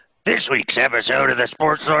This week's episode of the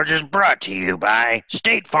Sports Lords is brought to you by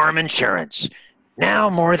State Farm Insurance. Now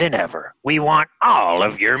more than ever, we want all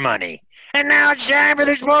of your money. And now it's time for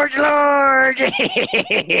the Sports Lords!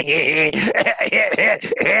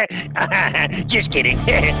 Just kidding.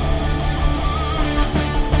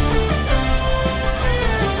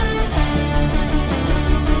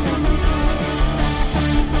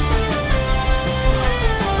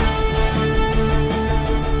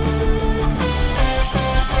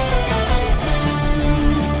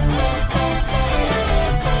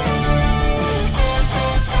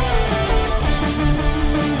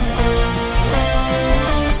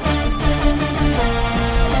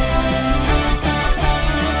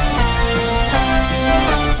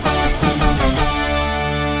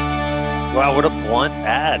 Wow, what a blunt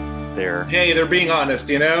ad there. Hey, they're being honest,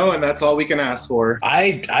 and that's all we can ask for.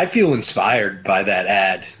 I feel inspired by that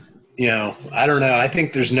ad. I don't know. I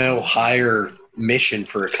think there's no higher mission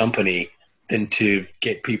for a company than to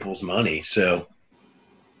get people's money. So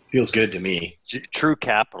feels good to me. True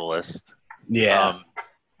capitalist. Yeah.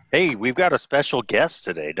 Hey, we've got a special guest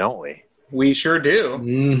today, don't we? We sure do.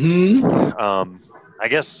 Mm-hmm. I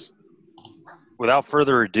guess without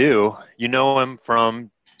further ado, you know him from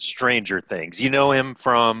Stranger Things. You know him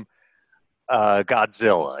from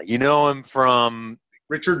Godzilla. You know him from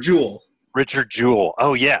Richard Jewell.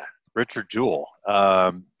 Oh, yeah, Richard Jewell.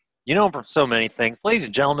 You know him from so many things. Ladies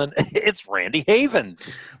and gentlemen, it's Randy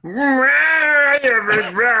Havens.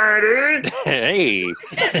 Everybody! Hey,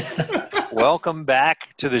 welcome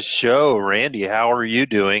back to the show, Randy. How are you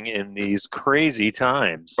doing in these crazy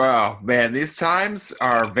times? Oh, man, these times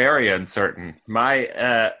are very uncertain.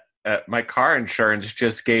 My car insurance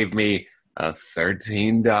just gave me a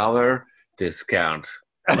 $13 discount.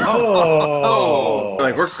 Oh.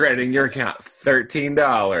 Like, we're crediting your account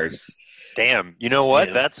 $13. Damn, you know what?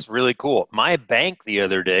 Yeah. That's really cool. My bank the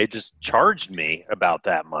other day just charged me about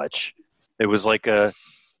that much. It was like a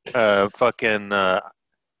fucking, I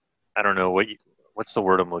don't know, what's the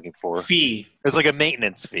word I'm looking for? Fee. It was like a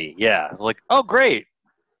maintenance fee. Yeah. I was like, oh, great.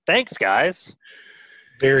 Thanks, guys.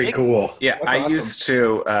 Very cool. Yeah, That's I awesome. used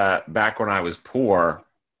to, back when I was poor,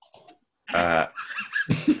 Not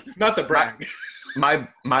the brag. my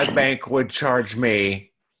bank would charge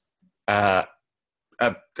me a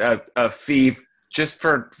fee just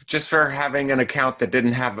for having an account that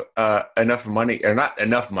didn't have enough money, or not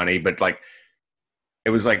enough money, but like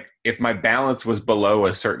it was like if my balance was below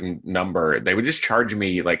a certain number, they would just charge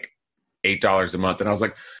me like $8 a month, and I was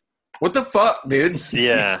like, "What the fuck, dudes?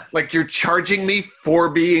 Yeah. Like you're charging me for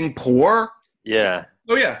being poor? Yeah.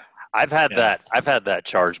 Oh, yeah. I've had that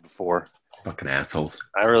charge before. Fucking assholes."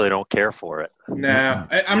 I really don't care for it. No,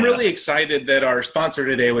 I'm really excited that our sponsor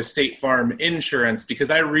today was State Farm Insurance, because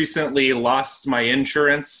I recently lost my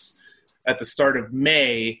insurance at the start of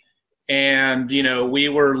May. And, we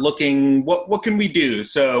were looking, what can we do?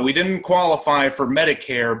 So we didn't qualify for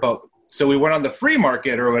Medicare, so we went on the free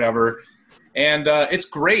market or whatever. And it's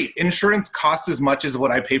great. Insurance costs as much as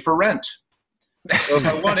what I pay for rent. So if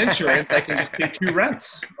I want insurance, I can just pay 2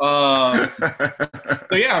 rents. So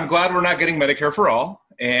yeah, I'm glad we're not getting Medicare for all.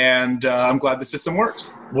 And I'm glad the system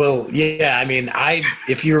works. Well, yeah, I mean,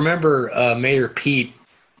 if you remember, Mayor Pete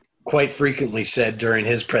quite frequently said during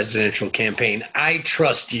his presidential campaign, "I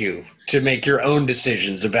trust you to make your own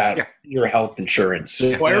decisions about your health insurance."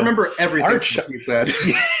 So, Well, I remember everything Our- he said.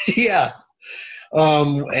 yeah.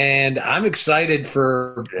 And I'm excited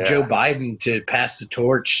for Joe Biden to pass the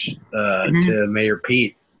torch to Mayor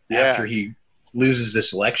Pete after he loses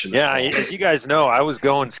this election. Yeah, as you guys know, I was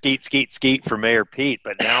going skeet for Mayor Pete,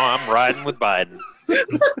 but now I'm riding with Biden.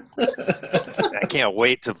 I can't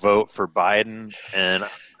wait to vote for Biden, and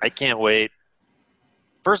I can't wait.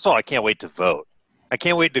 First of all, I can't wait to vote. I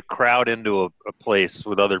can't wait to crowd into a place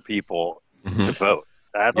with other people to vote.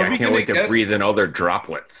 I can't wait to breathe in all their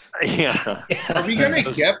droplets. Yeah. Are we going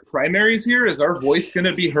to get primaries here? Is our voice going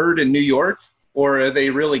to be heard in New York, or are they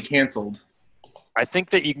really canceled? I think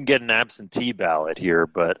that you can get an absentee ballot here,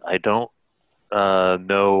 but I don't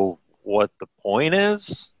know what the point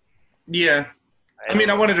is. Yeah. I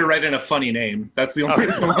mean, I wanted to write in a funny name. That's the only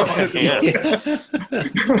reason I wanted to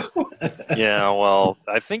do. Yeah, well,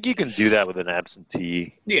 I think you can do that with an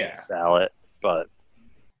absentee ballot, but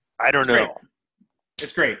I don't know.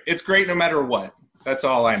 It's great. It's great no matter what. That's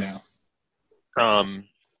all I know.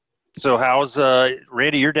 So how's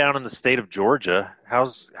Randy? You're down in the state of Georgia.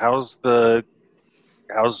 How's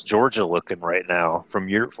Georgia looking right now from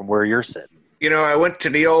where you're sitting? I went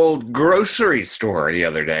to the old grocery store the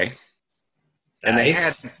other day, and they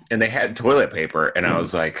had toilet paper, and I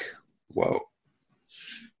was like, "Whoa!"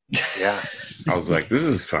 Yeah. I was like, this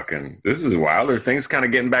is wild. Are things kind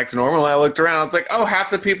of getting back to normal? And I looked around. It's like, oh,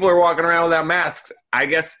 half the people are walking around without masks. I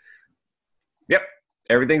guess, yep,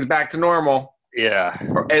 everything's back to normal. Yeah.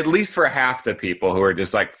 Or at least for half the people who are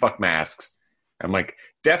just like, fuck masks. I'm like,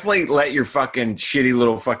 definitely let your fucking shitty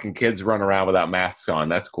little fucking kids run around without masks on.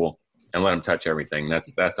 That's cool. And let them touch everything.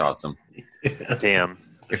 That's awesome. Damn.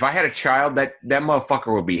 If I had a child, that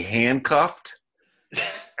motherfucker would be handcuffed.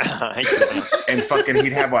 And fucking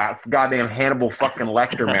he'd have a goddamn Hannibal fucking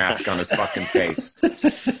Lecter mask on his fucking face.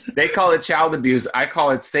 They call it child abuse. I call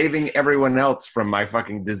it saving everyone else from my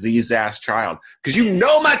fucking diseased ass child. Because you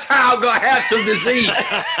know my child gonna have some disease.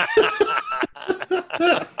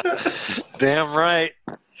 Damn right.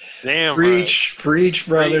 Damn Preach,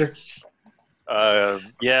 brother.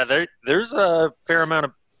 Yeah, there's a fair amount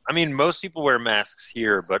of. I mean, most people wear masks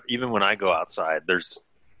here, but even when I go outside, there's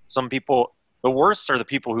some people. The worst are the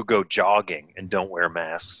people who go jogging and don't wear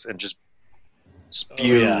masks and just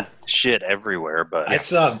spew shit everywhere. But I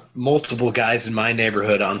saw multiple guys in my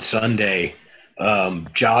neighborhood on Sunday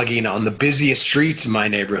jogging on the busiest streets in my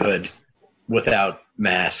neighborhood without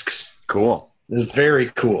masks. Cool. It was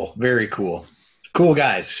very cool. Very cool. Cool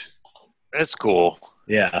guys. it's cool.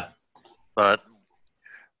 Yeah. But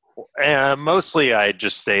mostly I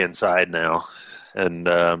just stay inside now. And,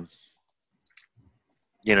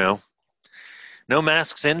 no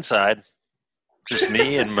masks inside. Just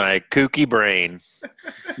me and my kooky brain.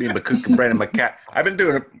 Me and my kooky brain and my cat. I've been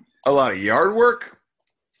doing a lot of yard work.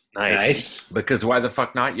 Nice. Because why the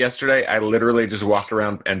fuck not? Yesterday, I literally just walked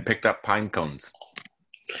around and picked up pine cones.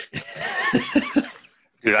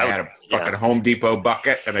 Dude, I had a fucking Home Depot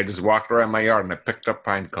bucket, and I just walked around my yard and I picked up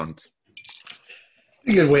pine cones.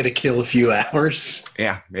 A good way to kill a few hours.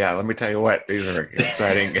 Yeah. Let me tell you what, these are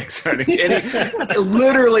exciting.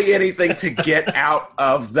 Literally anything to get out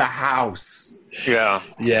of the house. Yeah.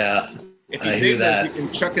 Yeah. If you save those, you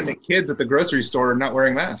can chuck in the kids at the grocery store not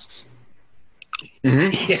wearing masks.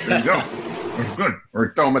 Mm-hmm. Yeah. There you go. That's good.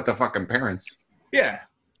 Or throw them at the fucking parents. Yeah.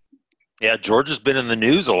 Yeah, Georgia's been in the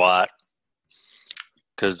news a lot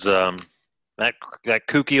because that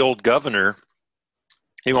kooky old governor,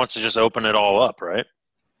 he wants to just open it all up, right?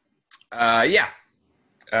 Yeah.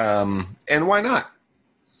 And why not?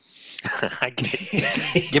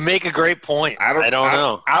 You make a great point. I don't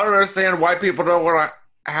know. I don't understand why people don't want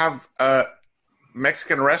to have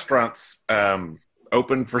Mexican restaurants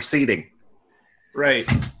open for seating. Right.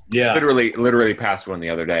 Yeah. Literally passed one the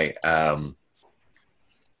other day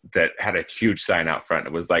that had a huge sign out front.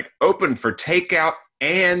 It was like, open for takeout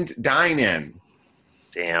and dine-in.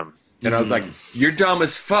 Damn. And I was like, you're dumb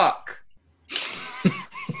as fuck.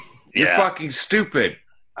 You're Yeah. fucking stupid.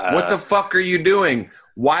 What the fuck are you doing?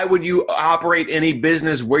 Why would you operate any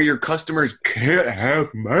business where your customers can't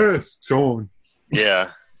have masks on? Yeah.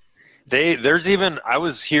 I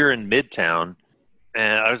was here in Midtown,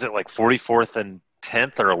 and I was at like 44th and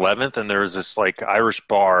 10th or 11th, and there was this like Irish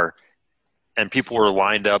bar, and people were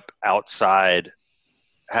lined up outside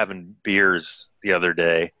having beers the other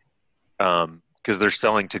day because they're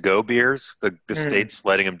selling to-go beers. The state's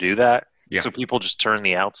letting them do that. Yeah. So people just turn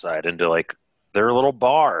the outside into like their little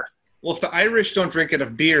bar. Well, if the Irish don't drink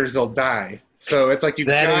enough beers, they'll die. So it's like you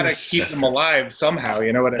gotta keep them alive somehow.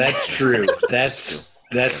 You know what I mean? That's true. That's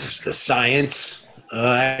the science,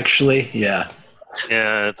 actually. Yeah.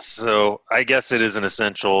 Yeah, so I guess it is an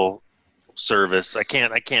essential service. I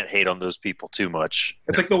can't hate on those people too much.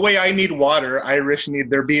 It's like the way I need water, Irish need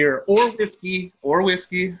their beer or whiskey.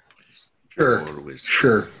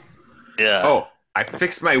 Sure. Yeah. Oh, I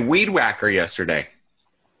fixed my weed whacker yesterday.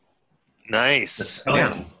 Nice. Oh,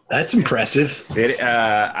 Yeah. That's impressive.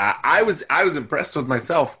 I was impressed with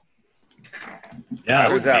myself.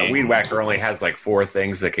 Yeah. Weed whacker only has like 4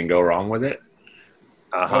 things that can go wrong with it.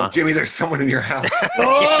 Uh-huh. Oh, Jimmy, there's someone in your house.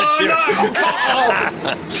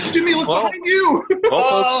 Jimmy, look behind you.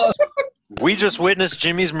 Well, folks, we just witnessed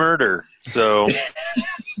Jimmy's murder, so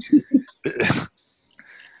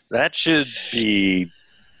that should be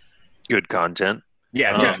good content.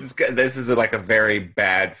 Yeah, this is like a very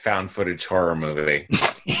bad found footage horror movie.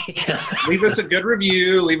 Leave us a good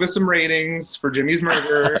review. Leave us some ratings for Jimmy's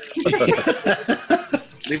murder.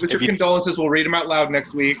 Leave us your condolences. We'll read them out loud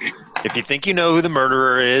next week. If you think you know who the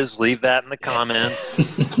murderer is, leave that in the comments.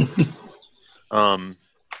 Well,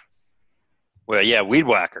 yeah, weed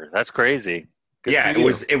whacker. That's crazy. Good Yeah, for you.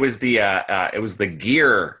 it was the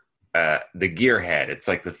gear head. It's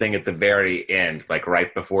like the thing at the very end, like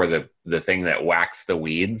right before the thing that whacks the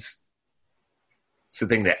weeds. It's the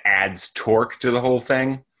thing that adds torque to the whole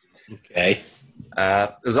thing. Okay.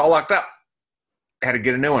 It was all locked up. Had to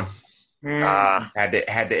get a new one. Had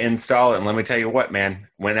to install it, and let me tell you what, man.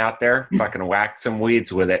 Went out there, fucking whacked some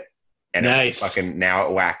weeds with it, and Nice. now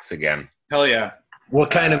it whacks again. Hell yeah. What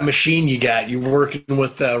kind of machine you got? You working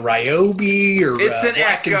with Ryobi or It's an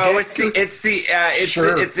Black & Echo. Decker? It's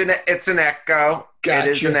an Echo. Gotcha. It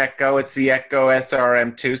is an Echo. It's the Echo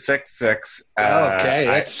SRM 266.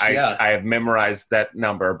 Okay, I have memorized that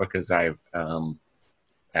number because I've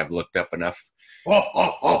looked up enough. Yeah,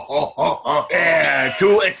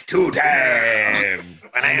 it's two time.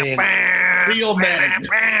 I mean, Real men.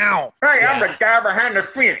 Hey, I'm the guy behind the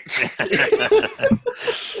fence.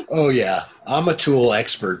 oh yeah, I'm a tool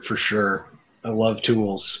expert for sure. I love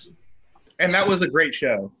tools, And that was a great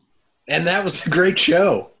show. and that was a great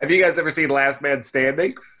show. Have you guys ever seen Last Man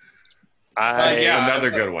Standing? Yeah. Another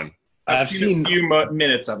good one. I've I've seen a few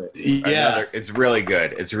minutes of it. Yeah, It's really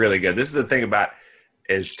good. It's really good. This is the thing about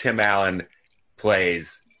is Tim Allen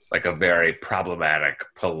plays like a very problematic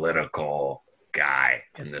political guy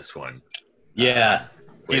in this one. yeah.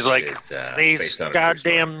 He's which like, is, these based on a true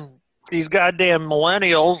story. goddamn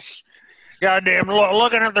millennials,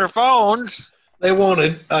 looking at their phones. They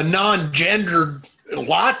wanted a non-gendered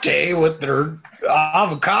latte with their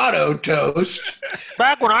avocado toast.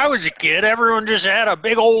 Back when I was a kid, everyone just had a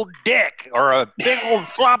big old dick or a big old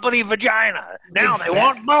floppity vagina. Now they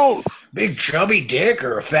want both. Big chubby dick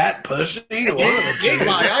or a fat pussy. One of the two.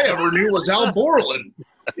 guy I ever knew was Al Borland.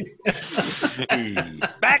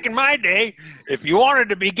 Back in my day, if you wanted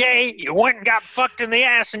to be gay, you went and got fucked in the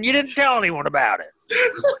ass and you didn't tell anyone about it.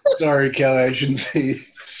 Sorry, Kelly. I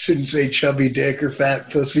shouldn't say chubby dick or fat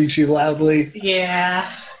pussy too loudly. Yeah.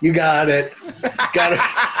 You got it. Got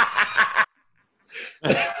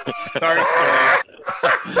it. Sorry.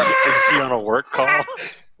 Is she on a work call?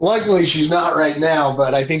 Luckily, she's not right now,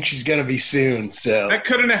 but I think she's going to be soon. So That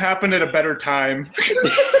couldn't have happened at a better time.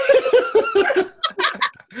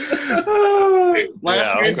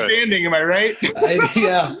 Last man standing, am I right?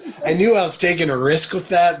 I knew I was taking a risk with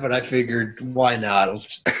that, but I figured why not? I'll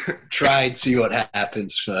just try and see what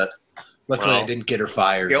happens. But luckily, I didn't get her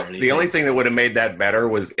fired. or The only thing that would have made that better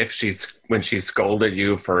was if when she scolded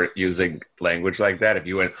you for using language like that. If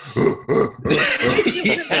you went,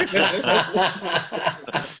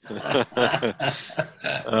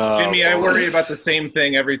 Jimmy, I worry about the same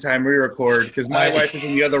thing every time we record because my wife is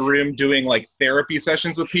in the other room doing like therapy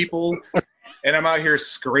sessions with people, and I'm out here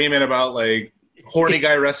screaming about like horny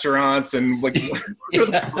guy restaurants and like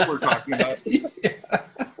what we're talking about.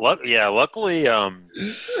 Luckily,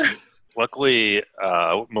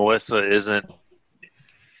 Melissa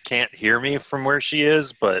can't hear me from where she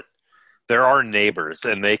is, but there are neighbors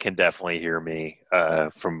and they can definitely hear me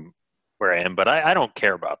from where I am. But I don't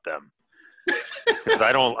care about them because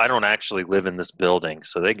I don't actually live in this building,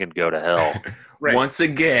 so they can go to hell. Right. Once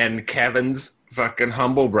again, Kevin's fucking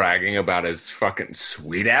humble bragging about his fucking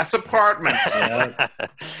sweet ass apartment.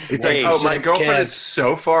 He's like, oh, my girlfriend is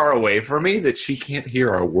so far away from me that she can't hear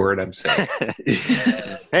a word I'm saying.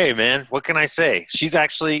 Hey, man, what can I say? She's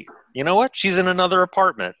actually, you know what? She's in another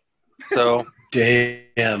apartment. So,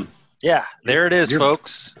 damn. Yeah, there it is,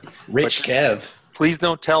 folks. Rich Kev. Please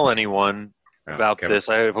don't tell anyone about Kevin. this.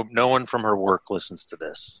 I hope no one from her work listens to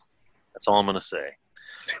this. That's all I'm going to say.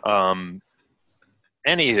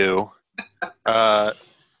 Anywho,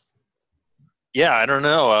 yeah, I don't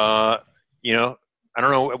know. I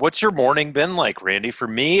don't know. What's your morning been like, Randy? For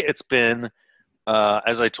me, it's been,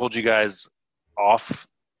 as I told you guys off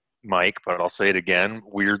mic, but I'll say it again.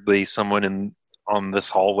 Weirdly, someone on this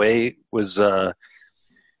hallway was had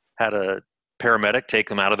a paramedic take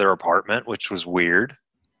them out of their apartment, which was weird.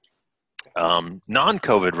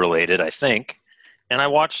 Non-COVID related, I think. And I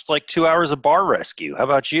watched like 2 hours of Bar Rescue. How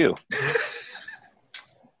about you?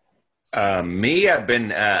 Me, I've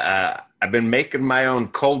been making my own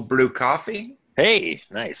cold brew coffee. Hey,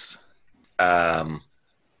 nice. Yeah,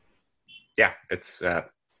 it's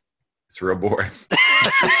real boring.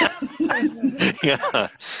 Yeah.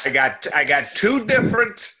 I got two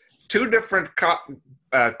different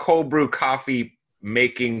cold brew coffee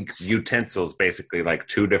making utensils, basically like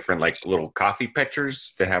two different like little coffee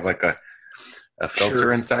pitchers that have like a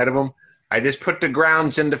filter inside of them. I just put the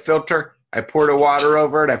grounds in the filter. I pour the water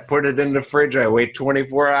over it. I put it in the fridge. I wait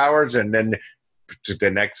 24 hours, and then the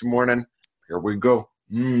next morning, here we go.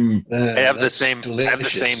 I have the same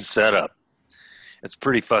delicious. setup. It's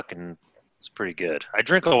pretty good. I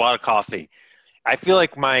drink a lot of coffee. I feel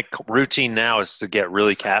like my routine now is to get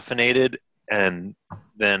really caffeinated and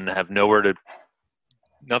then have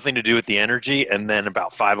nothing to do with the energy. And then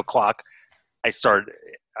about 5 o'clock, I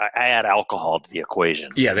add alcohol to the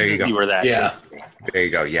equation. Yeah, there you go. See where that takes me. There you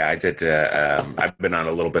go. Yeah, I did. I've been on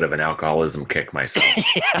a little bit of an alcoholism kick myself.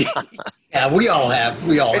 Yeah, we all have.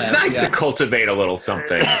 It's nice to cultivate a little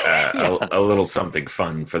something, a little something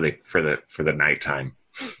fun for the nighttime.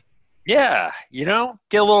 Yeah,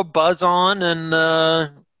 get a little buzz on, and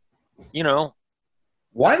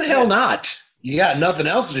Why the hell not? You got nothing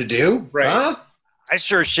else to do, Right. huh? I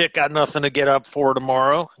sure as shit got nothing to get up for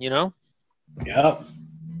tomorrow. Yep.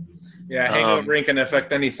 Yeah, hangover ain't gonna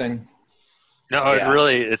affect anything. No, Yeah.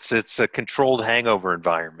 it's a controlled hangover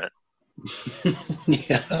environment.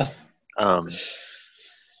 Yeah.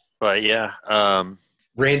 But yeah,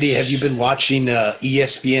 Randy, have you been watching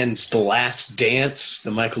ESPN's The Last Dance,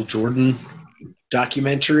 the Michael Jordan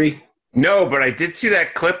documentary? No, but I did see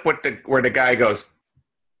that clip where the guy goes.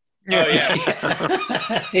 Oh yeah,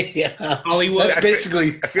 Yeah. Hollywood. That's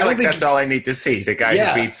basically. I feel like that's all I need to see. The guy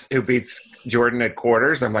Yeah. who beats Jordan at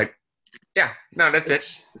quarters. I'm like, yeah, no, that's it.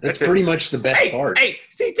 That's That's it. pretty much the best Hey, part. hey,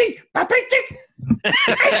 CT, Papa Tick.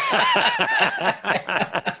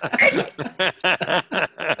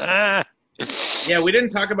 Yeah, we didn't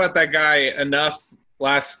talk about that guy enough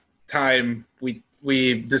last time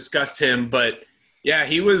we discussed him, but yeah,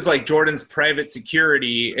 he was like Jordan's private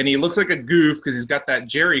security, and he looks like a goof because he's got that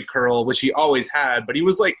Jerry curl, which he always had, but he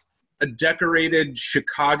was like a decorated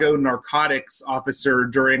Chicago narcotics officer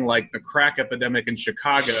during like the crack epidemic in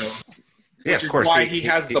Chicago. Yeah, Which of is course. why he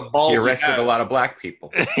has the ball He to arrested a have. lot of black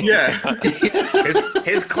people. Yeah.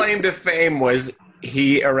 His claim to fame was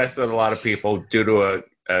he arrested a lot of people due to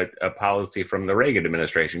a policy from the Reagan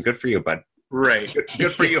administration. Good for you, bud. Right.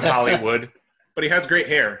 Good for you, Hollywood. But he has great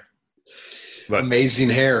hair. Look, Amazing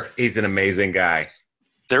hair. he's an amazing guy.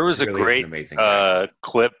 there was He a really is an great amazing guy.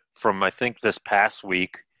 clip from I think this past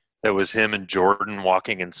week that was him and Jordan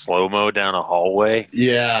walking in slow mo down a hallway.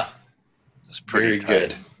 Yeah. It's pretty Very tight.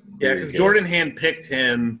 good. Yeah, Very because good. Jordan handpicked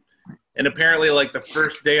him, and apparently, like the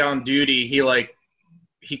first day on duty,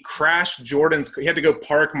 he crashed Jordan's. He had to go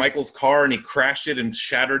park Michael's car, and he crashed it and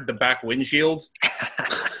shattered the back windshield.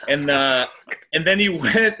 and then he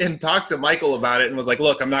went and talked to Michael about it and was like,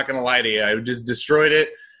 "Look, I'm not going to lie to you. I just destroyed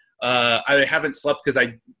it. I haven't slept because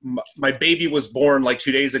my baby was born like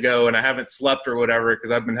 2 days ago, and I haven't slept or whatever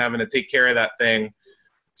because I've been having to take care of that thing.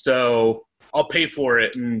 So I'll pay for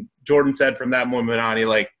it." And Jordan said from that moment on, he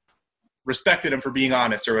like respected him for being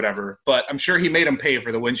honest or whatever, but I'm sure he made him pay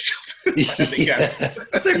for the windshield. Yeah.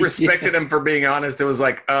 I say respected him for being honest. It was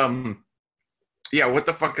like, yeah, what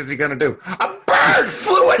the fuck is he gonna do? A bird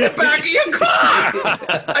flew in the back of your car.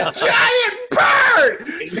 A giant bird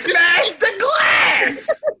smashed the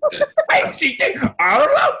glass. Wait, she did. I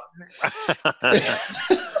don't know.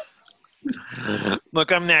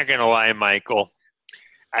 Look, I'm not gonna lie, Michael.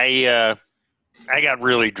 I got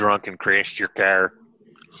really drunk and crashed your car.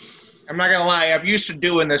 I'm not gonna lie, I'm used to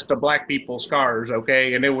doing this to black people's cars,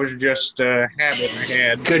 okay? And it was just a habit I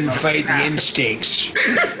had. Couldn't fight the instincts.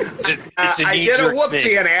 It's a I did a knee-jerk whoopsie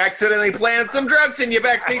thing. and I accidentally planted some drugs in your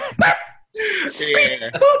backseat. Yeah.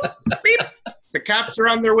 Beep. The cops are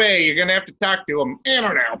on their way. You're gonna have to talk to them. I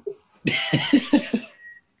don't know.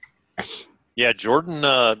 Yeah,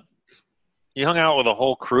 Jordan. He hung out with a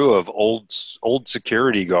whole crew of old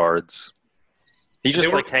security guards. He just They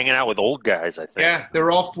were- liked hanging out with old guys, I think. Yeah, they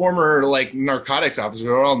were all former like narcotics officers.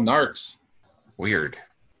 They were all narcs. Weird.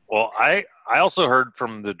 Well, I also heard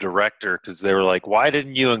from the director because they were like, "Why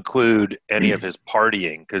didn't you include any of his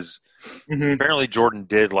partying?" Because Mhm. apparently Jordan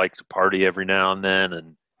did like to party every now and then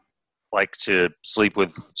and like to sleep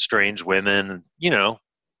with strange women,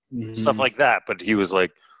 stuff like that. But he was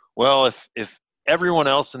like, "Well, if everyone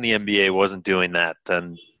else in the NBA wasn't doing that,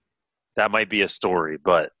 then that might be a story.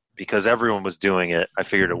 But because everyone was doing it, I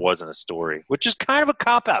figured it wasn't a story," which is kind of a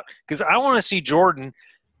cop-out because I want to see Jordan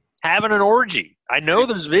having an orgy. I know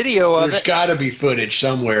there's video of There's it. got to be footage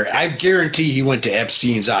somewhere. I guarantee he went to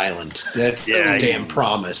Epstein's Island. That's Yeah, a damn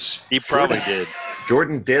promise. He probably did.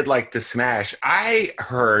 Jordan did like to smash. I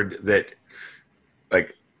heard that,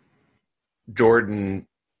 like, Jordan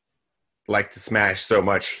liked to smash so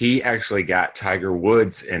much he actually got Tiger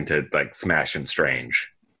Woods into like Smash and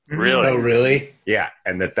Strange. Really? Oh, really? Yeah,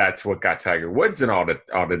 and that's what got Tiger Woods in all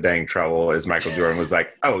the dang trouble. Is Michael Jordan was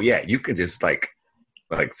like, "Oh yeah, you could just like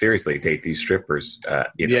seriously date these strippers,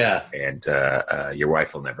 Yeah. and your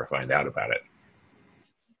wife will never find out about it."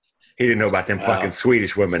 He didn't know about them Wow. fucking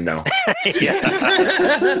Swedish women, though.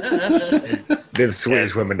 Them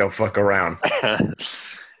Swedish women don't fuck around.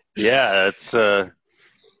 Yeah, it's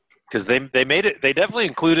because they made it. They definitely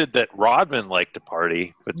included that Rodman liked to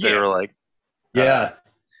party, but they Yeah. were like, Yeah.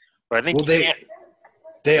 but I think Well, you can't.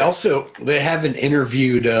 They haven't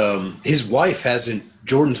interviewed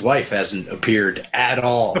Jordan's wife hasn't appeared at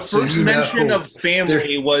all. The first mention of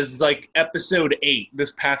family was like episode 8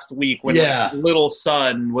 this past week when like, little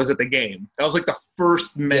son was at the game. That was like the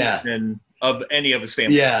first mention of any of his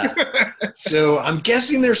family. Yeah. So I'm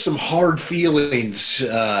guessing there's some hard feelings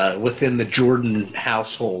within the Jordan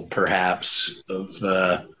household, perhaps, of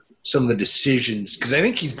some of the decisions. Because I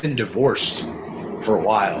think he's been divorced for a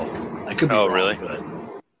while. I could be wrong, really? But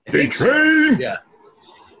J-Train! Yeah.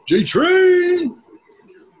 J-Train!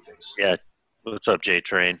 Yeah. What's up,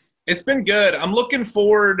 J-Train? It's been good. I'm looking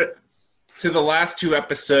forward to the last 2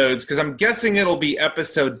 episodes because I'm guessing it'll be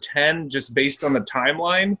episode 10 just based on the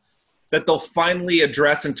timeline that they'll finally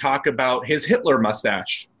address and talk about his Hitler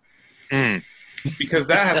mustache. Because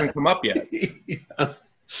that hasn't come up yet. Yeah.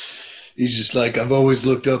 He's just like, I've always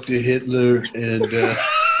looked up to Hitler and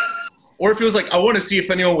or if he was like, I want to see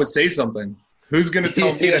if anyone would say something. Who's going to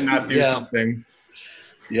tell me to not do something?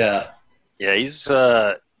 Yeah. Yeah, he's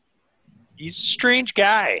a strange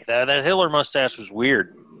guy. That Hitler mustache was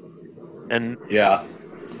weird. And yeah,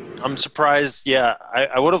 I'm surprised. Yeah,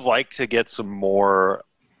 I would have liked to get some more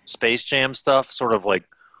Space Jam stuff, sort of like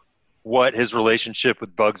what his relationship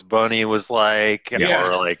with Bugs Bunny was like,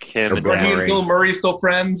 or like him and Are he and Bill Murray still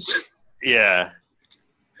friends? Yeah.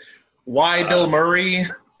 Why Bill Murray?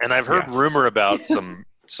 And I've heard rumor about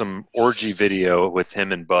some orgy video with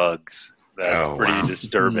him and Bugs. That's pretty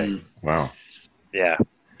disturbing. Wow. Yeah.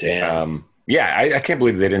 Damn. I can't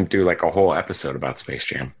believe they didn't do like a whole episode about Space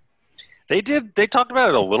Jam. They did. They talked about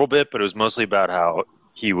it a little bit, but it was mostly about how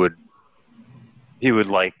he would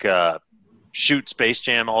like shoot Space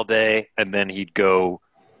Jam all day, and then he'd go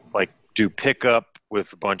like do pickup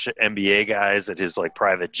with a bunch of NBA guys at his like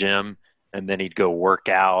private gym, and then he'd go work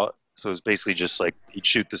out. So it was basically just like he'd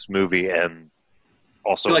shoot this movie and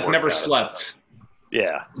also he like never slept.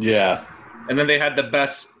 Yeah. Yeah. And then they had the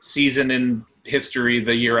best season in history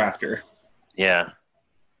the year after. Yeah.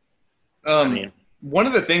 One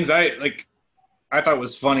of the things I thought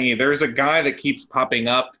was funny, there's a guy that keeps popping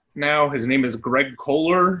up now. His name is Greg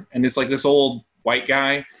Kohler, and it's like this old white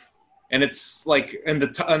guy. And it's like in the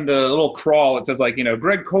little crawl, it says like,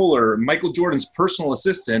 Greg Kohler, Michael Jordan's personal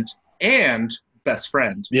assistant and best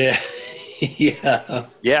friend. Yeah. Yeah.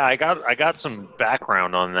 Yeah, I got some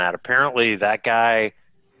background on that. Apparently that guy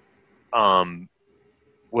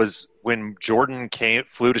was when Jordan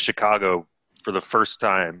flew to Chicago for the first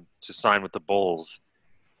time to sign with the Bulls.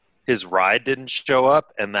 His ride didn't show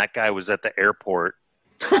up, and that guy was at the airport.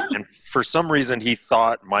 And for some reason, he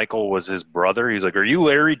thought Michael was his brother. He's like, "Are you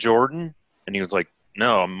Larry Jordan?" And he was like,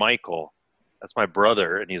 "No, I'm Michael. That's my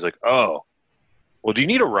brother." And he's like, "Oh, well, do you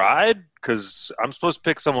need a ride? Because I'm supposed to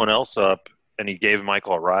pick someone else up." And he gave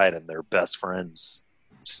Michael a ride, and they're best friends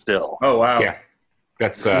still. Oh, wow. Yeah.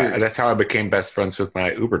 That's how I became best friends with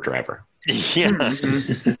my Uber driver. Yeah.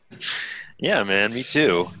 Yeah, man, me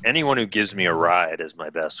too. Anyone who gives me a ride is my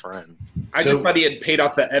best friend. I just thought he had paid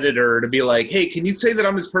off the editor to be like, hey, can you say that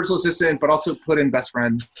I'm his personal assistant, but also put in best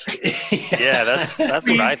friend? Yeah, that's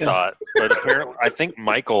what I thought. But apparently, I think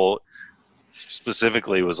Michael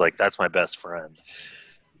specifically was like, that's my best friend.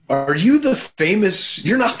 Are you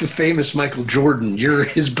you're not the famous Michael Jordan. You're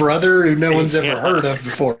his brother who no one's ever heard of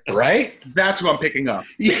before, right? That's what I'm picking up.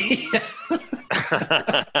 Yeah.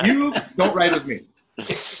 You don't ride with me.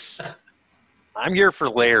 I'm here for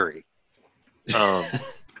Larry. But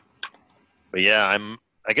yeah,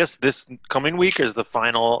 I guess this coming week is the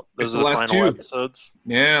final. Those are the final 2 episodes.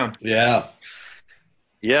 Yeah. Yeah.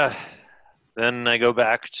 Yeah. Then I go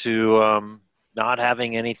back to not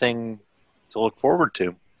having anything to look forward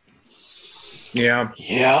to. Yeah.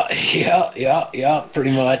 Yeah.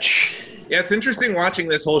 Pretty much. Yeah, it's interesting watching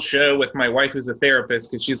this whole show with my wife, who's a therapist,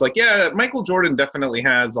 because she's like, yeah, Michael Jordan definitely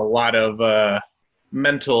has a lot of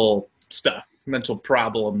mental stuff, mental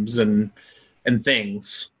problems and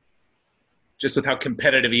things, just with how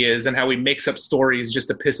competitive he is and how he makes up stories just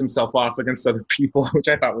to piss himself off against other people, which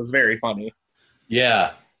I thought was very funny.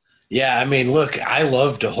 Yeah. I mean, look, I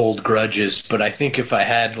love to hold grudges, but I think if I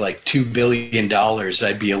had like $2 billion,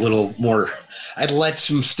 I'd be a little more. I'd let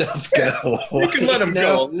some stuff go. You can let them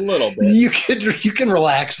go a little bit. You can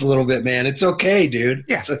relax a little bit, man. It's okay, dude.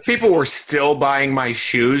 Yeah, people were still buying my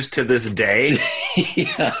shoes to this day.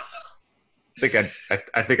 Yeah.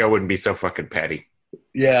 I think I wouldn't be so fucking petty.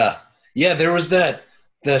 Yeah. There was the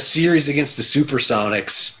series against the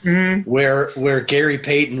Supersonics where Gary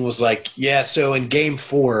Payton was like, yeah. So in Game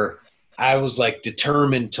 4, I was like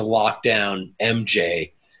determined to lock down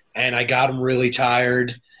MJ, and I got him really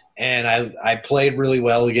tired, and I played really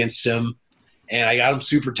well against him, and I got him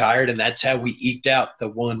super tired, and that's how we eked out the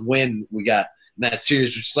one win. We got that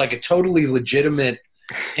series, which is like a totally legitimate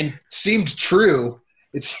and seemed true.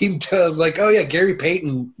 It seemed I was like, oh yeah, Gary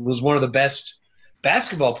Payton was one of the best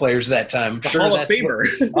basketball players that time. The Hall of Famer.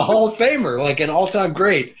 A Hall of Famer, like an all-time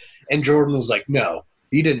great. And Jordan was like, no,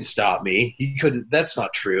 he didn't stop me. He couldn't. That's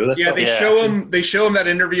not true. That's not They show him that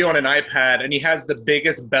interview on an iPad, and he has the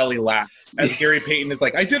biggest belly laugh as Gary Payton is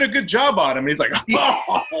like, I did a good job on him. And he's like,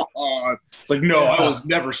 oh. It's like, no, I was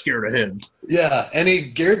never scared of him. Yeah,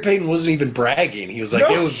 and Gary Payton wasn't even bragging. He was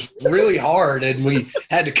like, it was really hard, and we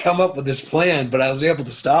had to come up with this plan, but I was able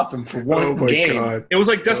to stop him for one game. God. It was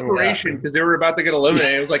like desperation because they were about to get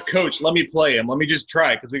eliminated. It was like, Coach, let me play him. Let me just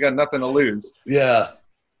try because we got nothing to lose. Yeah.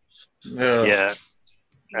 Ugh. Yeah.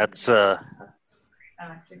 That's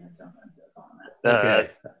Okay.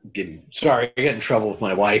 Sorry, I get in trouble with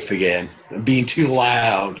my wife again. I'm being too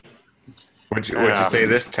loud. What'd you say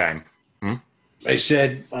this time? I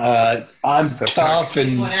said, I'm tough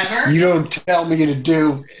and you don't tell me to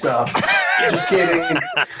do stuff. Just kidding.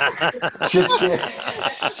 Just kidding.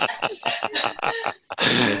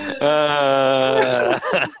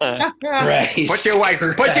 Right. Put your wife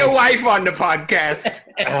on the podcast.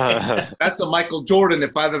 That's a Michael Jordan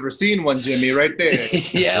if I've ever seen one, Jimmy, right there.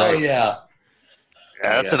 Yeah.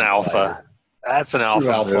 That's an alpha. That's an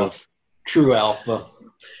alpha move. True alpha.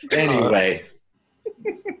 Anyway.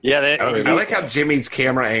 Yeah, I like how Jimmy's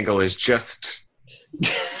camera angle is just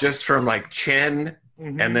from like chin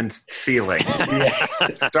and then ceiling. Yeah.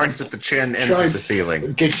 Starts at the chin, ends at the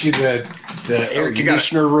ceiling. Get you the air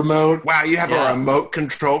conditioner remote. Wow, you have a remote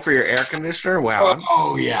control for your air conditioner? Wow.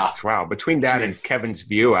 Oh yeah. Wow. Between that and Kevin's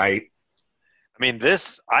view, I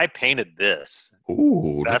painted this.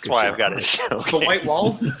 Ooh, that's why I've got it show. The white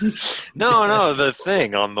wall? No, the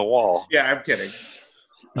thing on the wall. Yeah, I'm kidding.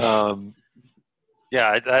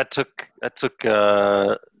 Yeah, that took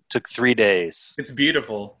 3 days. It's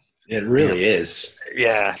beautiful. It really is.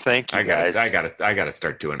 Yeah, thank you, guys. I gotta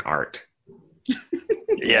start doing art.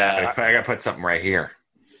 Yeah, I gotta put something right here.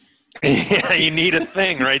 Yeah, you need a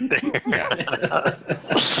thing right there. Yeah.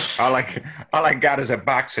 all I got is a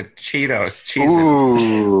box of Cheetos.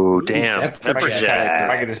 Ooh, damn! Pepper If Jack.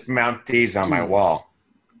 I could just mount these on my wall.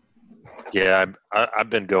 Yeah, I've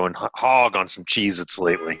been going hog on some Cheez-Its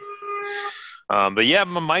lately. But yeah,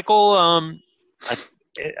 Michael,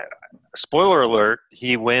 spoiler alert,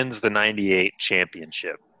 he wins the 98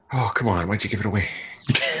 championship. Oh, come on. Why'd you give it away?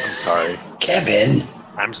 I'm sorry. Kevin.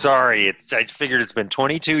 I'm sorry. I figured it's been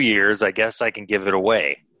 22 years. I guess I can give it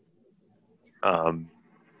away.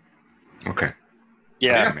 Okay.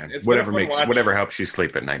 Yeah. Man. It's been a fun watch. Whatever helps you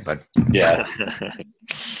sleep at night, bud. Yeah.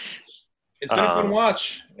 It's been a fun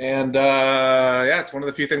watch. And, it's one of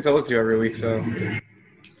the few things I look to every week, so...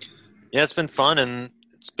 Yeah, it's been fun, and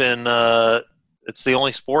it's been it's the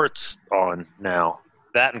only sports on now.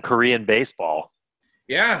 That and Korean baseball.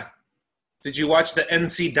 Yeah. Did you watch the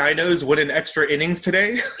NC Dinos win in extra innings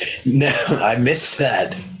today? No, I missed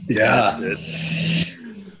that. Yeah.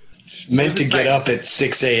 Meant to get up at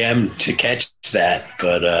 6 a.m. to catch that,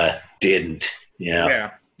 but didn't. Yeah.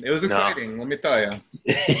 Yeah. It was exciting, let me tell you.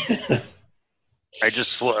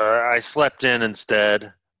 I slept in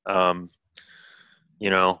instead,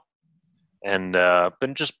 and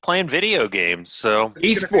been just playing video games. So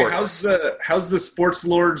esports. How's the Sports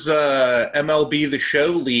Lords MLB The Show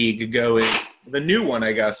League going? The new one,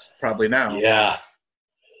 I guess, probably now. Yeah.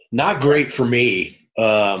 Not great for me.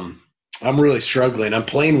 I'm really struggling. I'm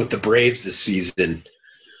playing with the Braves this season.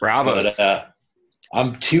 Bravos. But,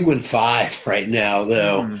 I'm 2-5 right now,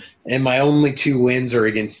 though, and my only 2 wins are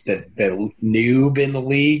against the noob in the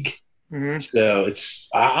league. Mm-hmm. So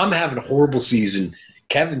I'm having a horrible season.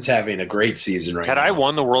 Kevin's having a great season right now. Had I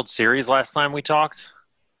won the World Series last time we talked?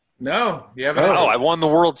 No, you haven't. Oh, I won the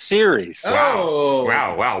World Series. Oh.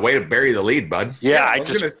 Wow. Way to bury the lead, bud. Yeah, I was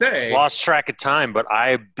gonna say. Lost track of time, but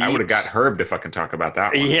I would have got Herb to fucking talk about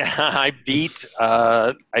that one. Yeah, I beat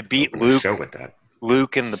Luke. Show with that.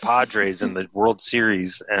 Luke and the Padres in the World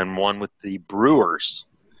Series and won with the Brewers.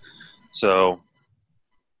 So,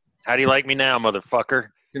 how do you like me now, motherfucker?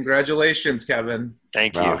 Congratulations, Kevin.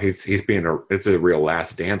 Thank you. Wow, he's being it's a real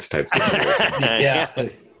Last Dance type situation. Yeah.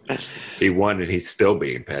 He won and he's still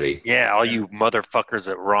being petty. Yeah, all you motherfuckers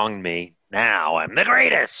that wronged me. Now I'm the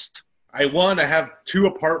greatest. I won. I have 2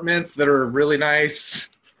 apartments that are really nice.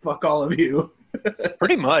 Fuck all of you.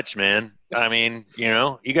 Pretty much, man. I mean,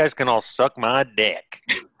 you guys can all suck my dick.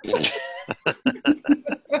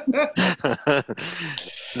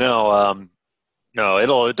 No,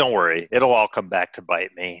 don't worry. It'll all come back to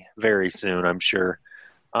bite me very soon, I'm sure.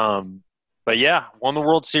 But yeah, won the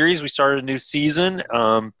World Series. We started a new season.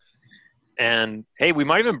 And hey, we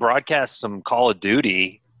might even broadcast some Call of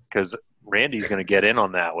Duty because Randy's going to get in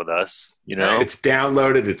on that with us. You know, It's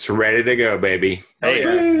downloaded. It's ready to go, baby. hey,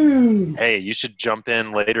 yeah. hey, you should jump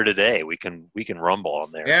in later today. We can rumble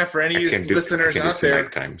on there. Yeah, for any of you listeners out some there,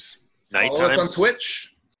 night times. follow Night us on times.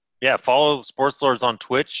 Twitch. Yeah, follow Sports Lords on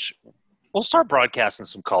Twitch. We'll start broadcasting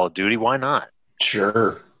some Call of Duty. Why not?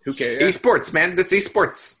 Sure. Who cares? Esports, man. That's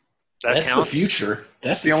esports. That That's counts. the future.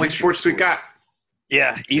 That's The only future sports we got.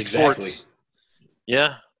 Yeah, esports. Exactly.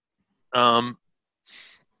 Yeah.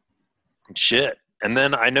 Shit. And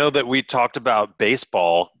then I know that we talked about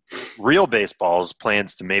baseball, real baseball's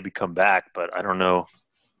plans to maybe come back, but I don't know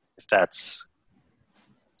if that's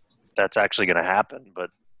actually going to happen. But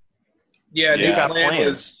Yeah, Yeah. new Got plan plans.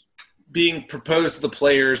 was being proposed to the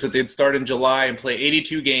players that they'd start in July and play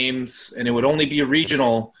 82 games, and it would only be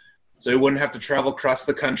regional, so they wouldn't have to travel across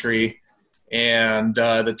the country, and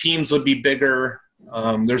the teams would be bigger.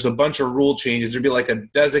 There's a bunch of rule changes. There'd be like a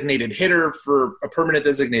designated hitter for a permanent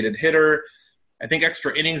designated hitter. I think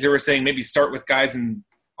extra innings, they were saying maybe start with guys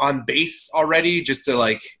on base already just to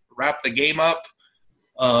like wrap the game up.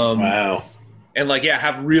 Wow. And like, yeah,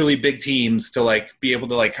 have really big teams to like be able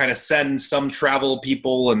to like kind of send some travel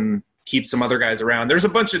people and keep some other guys around. There's a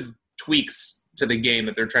bunch of tweaks to the game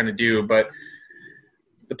that they're trying to do, but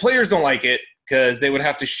the players don't like it because they would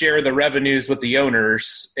have to share the revenues with the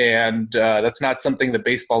owners, and that's not something that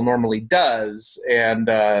baseball normally does. And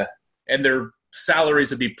their salaries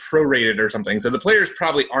would be prorated or something. So the players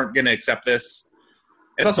probably aren't going to accept this.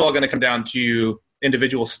 It's also all going to come down to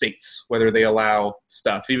individual states, whether they allow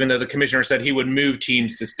stuff, even though the commissioner said he would move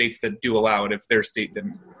teams to states that do allow it if their state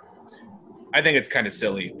didn't. I think it's kind of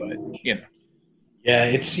silly, but, you know. Yeah,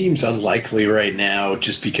 it seems unlikely right now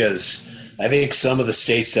just because I think some of the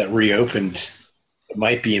states that reopened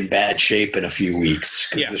might be in bad shape in a few weeks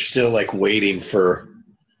because they're still like waiting for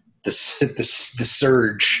the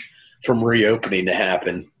surge from reopening to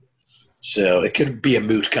happen. So it could be a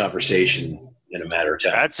moot conversation in a matter of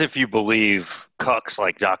time. that's if you believe cucks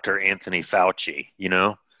like Dr. Anthony Fauci, you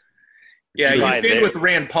know? Yeah, Try you stayed there. with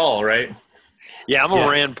Rand Paul, right? Yeah, I'm a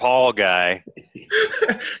Rand Paul guy.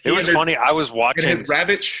 It was funny. I was watching.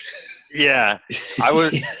 Ravitch. Yeah, I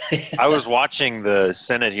was watching the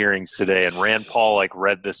Senate hearings today, and Rand Paul like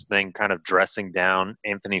read this thing, kind of dressing down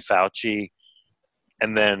Anthony Fauci,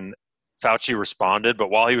 and then Fauci responded. But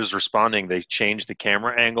while he was responding, they changed the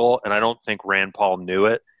camera angle, and I don't think Rand Paul knew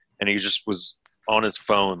it, and he just was on his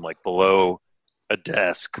phone, like below a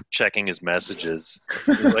desk, checking his messages.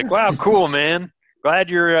 He was like, "Wow, cool, man. Glad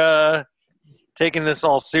you're taking this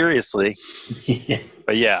all seriously."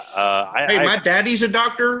 But yeah, Hey, my daddy's a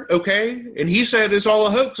doctor, okay? And he said it's all a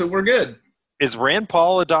hoax and we're good. is Rand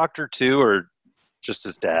Paul a doctor too, or just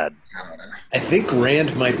his dad? I think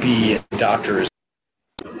Rand might be a doctor.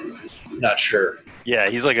 Not sure. Yeah,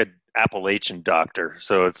 he's like a Appalachian doctor.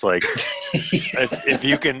 So it's like if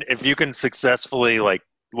you can successfully like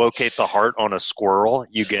locate the heart on a squirrel,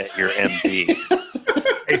 you get your MD.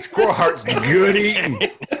 Hey, squirrel heart's good eating.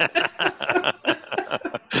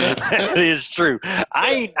 That is true.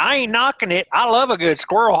 I ain't knocking it. I love a good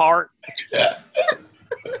squirrel heart.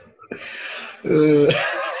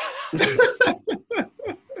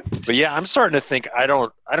 But yeah, I'm starting to think I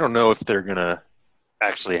don't know if they're gonna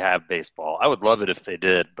actually have baseball. I would love it if they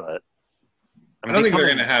did, but I don't think they're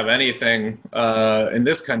going to have anything in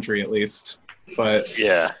this country, at least. But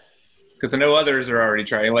yeah, because I know others are already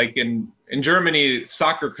trying. Like in Germany,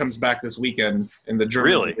 soccer comes back this weekend in the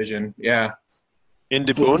German division. Yeah, in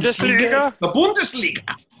the Bundesliga. the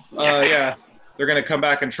Bundesliga. Yeah, they're going to come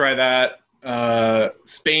back and try that.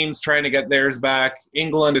 Spain's trying to get theirs back.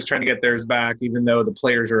 England is trying to get theirs back, even though the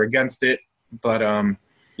players are against it. But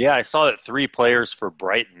yeah, I saw that 3 players for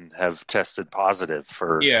Brighton have tested positive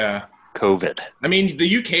for COVID. I mean,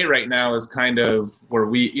 the UK right now is kind of where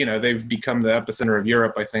they've become the epicenter of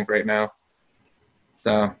Europe, I think, right now.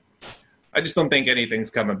 So I just don't think anything's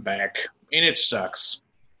coming back, and it sucks.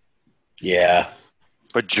 Yeah.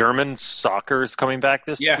 But German soccer is coming back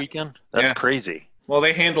this weekend? That's crazy. Well,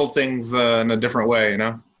 they handled things in a different way, you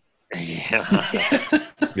know? Yeah.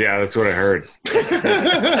 Yeah, that's what I heard.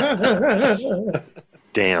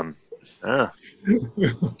 Damn.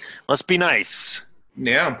 Must be nice.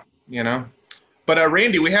 Yeah, you know. But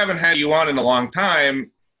Randy, we haven't had you on in a long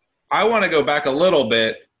time. I want to go back a little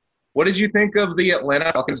bit. What did you think of the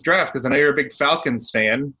Atlanta Falcons draft? Because I know you're a big Falcons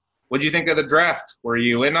fan. What did you think of the draft? Were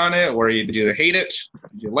you in on it? Did you hate it?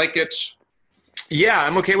 Did you like it? Yeah,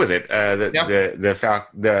 I'm okay with it.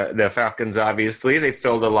 The Falcons, obviously, they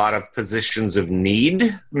filled a lot of positions of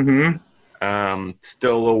need. Mm-hmm.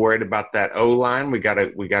 Still a little worried about that O line. We got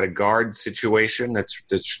a guard situation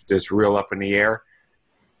that's real up in the air.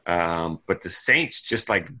 But the Saints just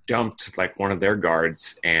like dumped like one of their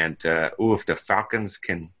guards, and if the Falcons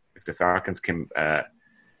can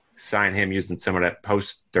sign him using some of that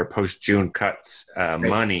their post June cuts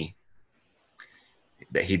money,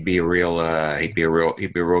 that he'd be a real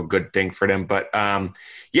good thing for them. But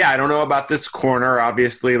yeah, I don't know about this corner.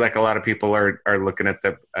 Obviously, like a lot of people are looking at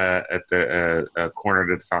the corner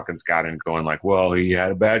that the Falcons got and going like, well, he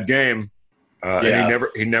had a bad game. And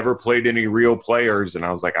he never played any real players, and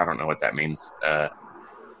I was like, I don't know what that means.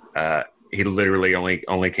 He literally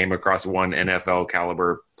only came across one NFL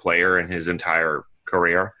caliber player in his entire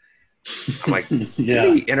career. I'm like, did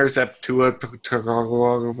he intercept Tua? Did that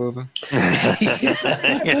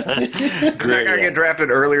guy get drafted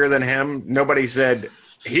earlier than him? Nobody said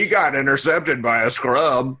he got intercepted by a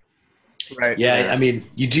scrub. Right. Yeah, I mean,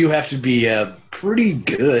 you do have to be pretty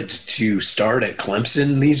good to start at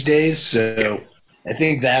Clemson these days. So I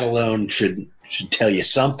think that alone should tell you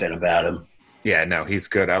something about him. Yeah, no, he's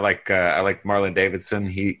good. I like Marlon Davidson.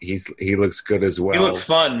 He looks good as well. He looks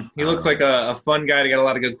fun. He looks like a fun guy to get a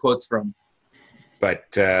lot of good quotes from. But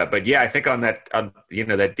yeah, I think on that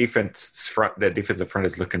that defensive front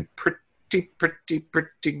is looking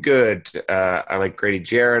pretty good. I like Grady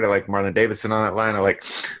Jarrett. I like Marlon Davidson on that line. I like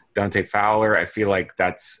Dante Fowler. I feel like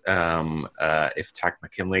that's if Takk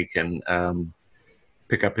McKinley can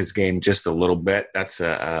pick up his game just a little bit, that's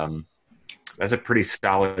a pretty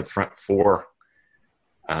solid front four.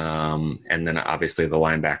 And then obviously the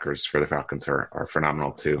linebackers for the Falcons are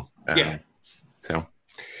phenomenal too. So,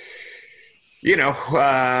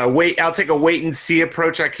 I'll take a wait and see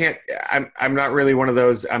approach. I'm not really one of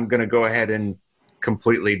those. I'm going to go ahead and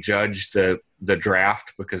completely judge the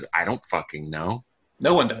draft because I don't fucking know.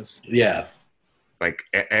 No one does. Yeah. Like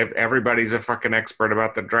everybody's a fucking expert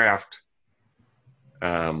about the draft.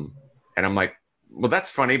 And I'm like, well, that's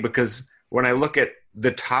funny because when I look at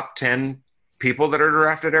the top 10 people that are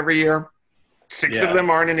drafted every year, 6 of them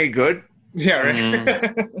aren't any good. Yeah,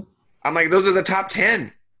 right. I'm like, those are the top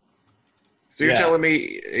 10. So you're telling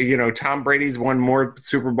me, Tom Brady's won more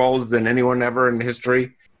Super Bowls than anyone ever in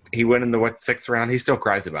history. He went in the 6th round. He still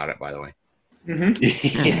cries about it, by the way.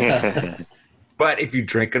 Mm-hmm. But if you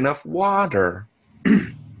drink enough water,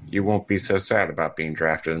 you won't be so sad about being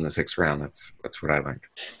drafted in the 6th round. That's what I learned.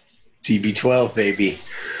 TB12, baby.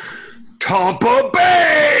 Tampa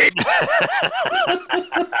Bay!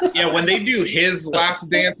 Yeah, when they do his Last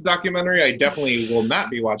Dance documentary, I definitely will not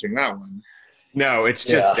be watching that one. No, it's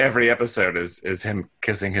just every episode is him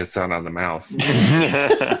kissing his son on the mouth.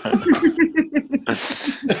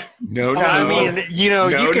 No. I mean,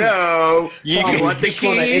 no. You want the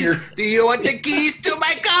keys? Do you want the keys to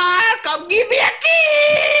my car? Come give me a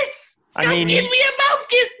kiss. Give me a mouth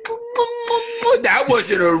kiss. That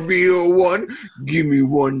wasn't a real one. Give me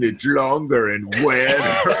one that's longer and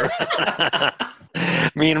wetter.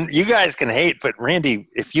 I mean, you guys can hate, but Randy,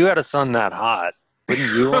 if you had a son that hot,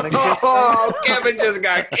 wouldn't you want to get? Oh, Kevin just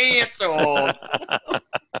got canceled.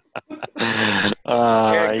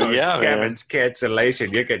 Kevin's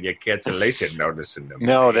cancellation. You get your cancellation notice in the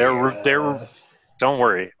No, they're. Don't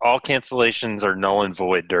worry. All cancellations are null and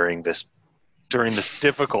void during this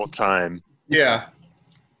difficult time. Yeah.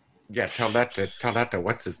 Yeah. Tell that to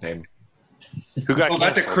what's his name. Who got canceled?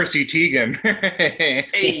 That to Chrissy Teigen.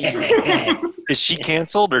 Is she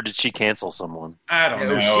canceled or did she cancel someone? I don't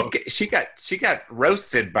know. She got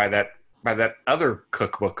roasted by that other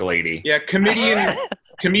cookbook lady. Yeah,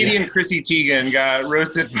 comedian Chrissy Teigen got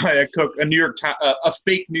roasted by a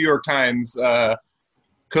fake New York Times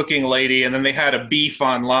cooking lady, and then they had a beef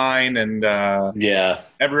online, and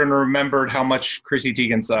everyone remembered how much Chrissy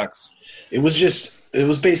Teigen sucks. It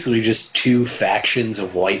was basically just two factions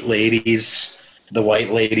of white ladies. The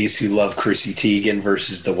white ladies who love Chrissy Teigen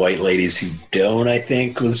versus the white ladies who don't, I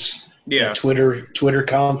think, was a Twitter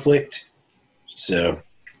conflict. So,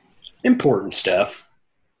 important stuff.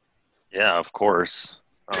 Yeah, of course.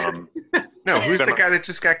 No, who's the guy that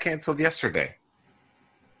just got canceled yesterday?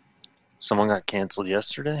 Someone got canceled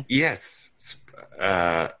yesterday? Yes.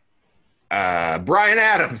 Brian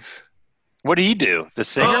Adams. What did he do? The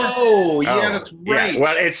singer? Oh, yeah, that's right. Yeah.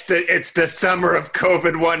 Well, it's the summer of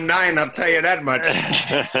COVID-19, I'll tell you that much.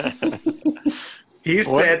 He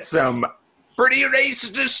said some pretty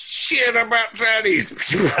racist shit about Chinese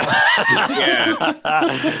people. Yeah.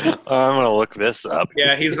 I'm going to look this up.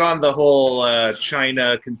 Yeah, he's on the whole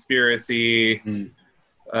China conspiracy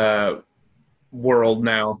world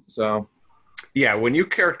now. So, yeah, when you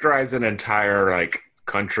characterize an entire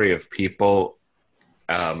country of people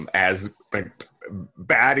as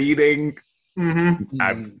bat eating,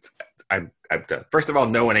 I'm done. First of all,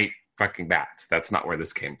 no one ate fucking bats. That's not where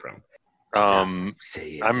this came from. I'm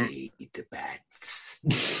Eat the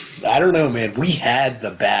bats. I don't know, man. We had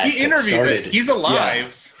the bat. He interviewed it. He's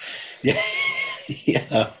alive. Yeah.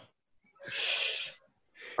 Yeah.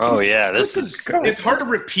 oh yeah, this is It's hard to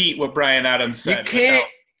repeat what Brian Adams You said. can't.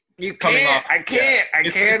 You coming can't. off- I can't. I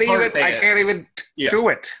It's can't hard to even. say I it. can't even Yeah. do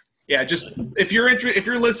it. Yeah, just if you're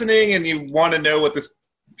listening and you want to know what this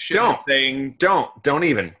shit is Don't. saying, Don't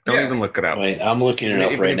even look it up. Wait, I'm looking it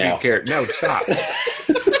up Even right if now. you care. No, stop.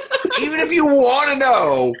 Even if you want to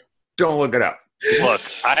know, don't look it up. look.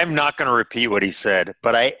 I'm not going to repeat what he said,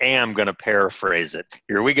 but I am going to paraphrase it.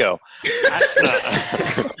 Here we go.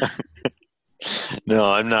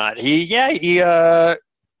 No, I'm not. He.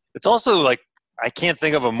 It's also like I can't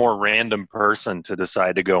think of a more random person to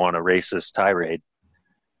decide to go on a racist tirade.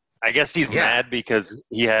 I guess he's Yeah. mad because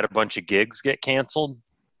he had a bunch of gigs get canceled,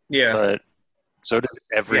 yeah. but so did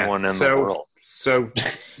everyone in the world. So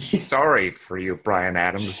sorry for you, Brian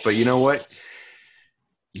Adams, but you know what?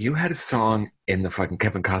 You had a song in the fucking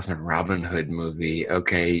Kevin Costner Robin Hood movie.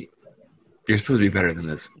 Okay, you're supposed to be better than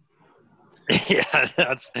this. Yeah,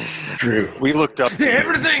 that's True. we looked up. to you.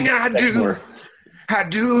 Everything I do, I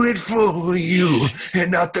do it for you,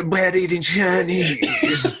 and not the bad-eating Chinese.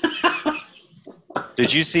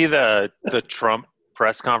 Did you see the Trump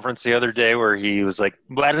press conference the other day where he was like,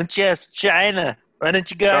 "Why don't you ask China? Why don't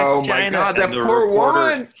you go Oh ask my China?" God, that And the poor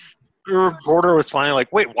woman. The reporter was finally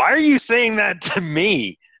like, "Wait, why are you saying that to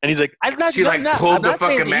me?" And he's like, "I'm not." She like pulled the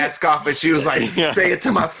fucking mask off, and she was like, Yeah. "Say it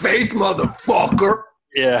to my face, motherfucker."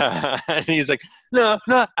 Yeah, and he's like, "No,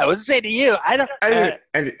 I wasn't saying to you. I don't."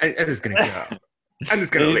 I'm just gonna go. I'm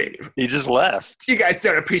just gonna leave. He just left. You guys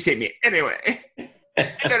don't appreciate me anyway. I'm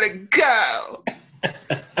gonna go.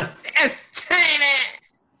 It's China.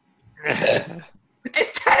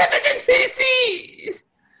 It's television species.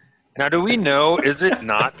 Now, do we know? Is it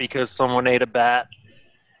not because someone ate a bat,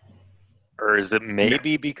 or is it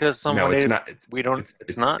maybe because someone? No, it's ate not. We don't.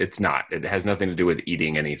 It's not. It's not. It has nothing to do with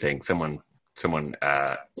eating anything. Someone.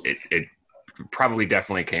 It probably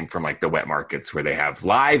definitely came from like the wet markets where they have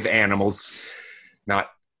live animals,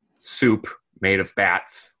 not soup made of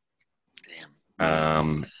bats.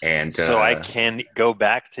 Damn. And So I can go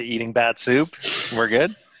back to eating bat soup. We're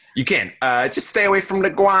good. you can just stay away from the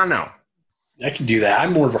guano. I can do that.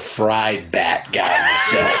 I'm more of a fried bat guy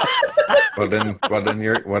myself. Well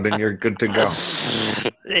then you're good to go.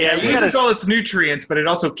 Yeah, It you gotta. loses all its nutrients, but it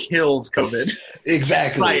also kills COVID.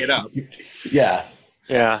 Exactly. Fry it up. Yeah.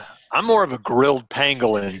 Yeah, I'm more of a grilled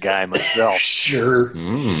pangolin guy myself. Sure.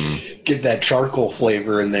 Mm. Get that charcoal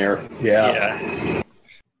flavor in there. Yeah. Yeah.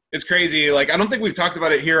 It's crazy. Like, I don't think we've talked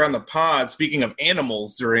about it here on the pod, speaking of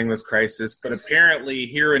animals during this crisis, but apparently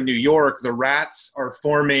here in New York, the rats are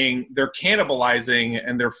they're cannibalizing,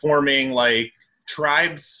 and they're forming like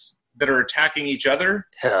tribes that are attacking each other,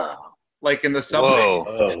 Yeah. like in the subway. Whoa.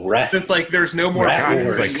 Oh, rat. It's like there's no more Rat food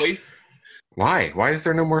wars. waste Why? Why is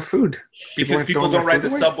there no more food? because aren't people throwing don't their ride the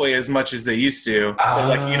food away? subway as much as they used to. So,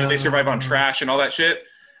 like, they survive on trash and all that shit.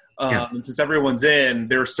 Yeah. And since everyone's in,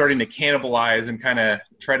 they're starting to cannibalize and kind of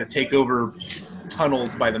try to take over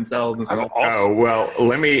tunnels by themselves and stuff. Oh, well,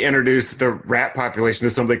 let me introduce the rat population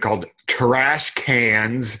to something called trash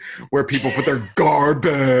cans, where people put their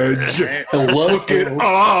garbage. Hello. Look it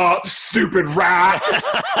up, stupid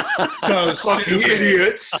rats. So Fucking stupid.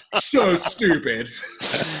 idiots. So stupid.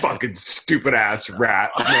 Fucking stupid ass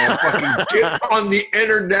rats, man. Fucking get on the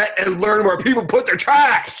internet and learn where people put their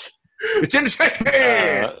trash. It's in the trash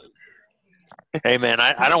can. Hey man,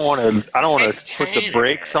 I don't want to It's put the China.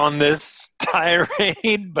 brakes on this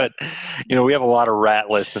tirade, but we have a lot of rat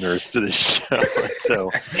listeners to this show, so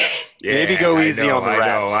maybe go easy on the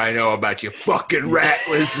rats. I know about you fucking rat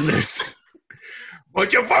listeners.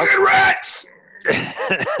 Bunch of fucking rats. This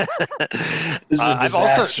is a I've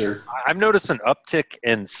also disaster. I've noticed an uptick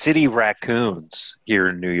in city raccoons here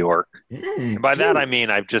in New York. And by that I mean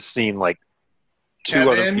I've just seen like two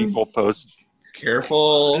other Kevin? people post.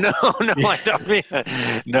 Careful. No, I don't mean.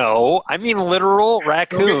 No, I mean literal Don't get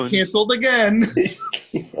raccoons. canceled again.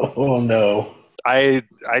 Oh, no. I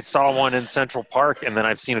saw one in Central Park, and then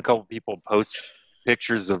I've seen a couple people post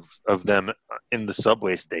pictures of them in the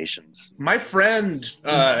subway stations. My friend,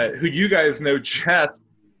 who you guys know, Jeff,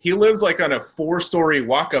 he lives like on a 4-story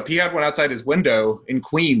walk-up. He had one outside his window in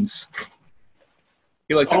Queens.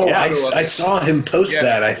 He like took Oh, a I photo of it. saw him post Yeah.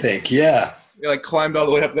 that, I think. Yeah. He like climbed all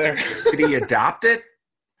the way up there. Did he adopt it?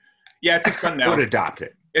 Yeah, it's his son I would now. adopt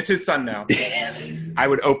it. It's his son now. I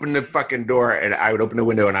would open the fucking door and I would open the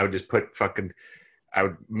window and I would just I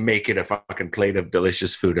would make it a fucking plate of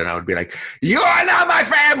delicious food and I would be like, "You are not my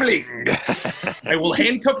family." I will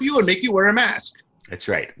handcuff you and make you wear a mask. That's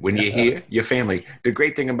right. When you hear your family, the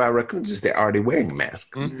great thing about raccoons is they're already wearing a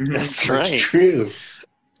mask. That's That's right. true.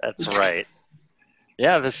 That's right.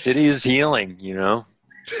 Yeah, the city is healing, you know.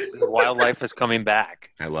 The wildlife is coming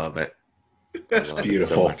back. I love it. I love it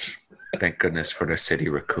Beautiful. so much. Thank goodness for the city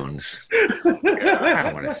raccoons.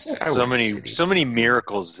 I want to. So many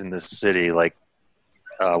miracles in this city. Like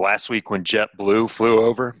last week when JetBlue flew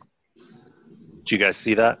over. Did you guys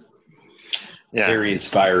see that? Yeah. Very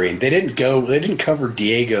inspiring. They didn't cover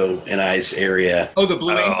Diego and I's area. Oh, the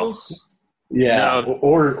Blue Oh. Angels? Yeah. No.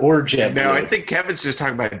 Or JetBlue. No, I think Kevin's just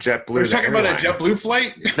talking about JetBlue. We're talking about a airline. JetBlue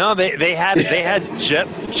flight? No, they had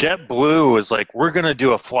JetBlue was like, we're gonna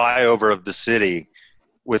do a flyover of the city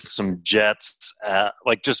with some jets,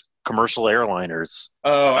 like just commercial airliners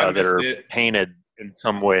Oh, I that missed are it. painted in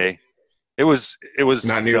some way. It was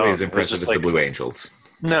Not nearly dumb. as It was impressive just as like- the Blue Angels.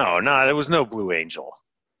 No, there was no Blue Angel.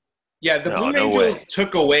 Yeah, the No, Blue no Angels way.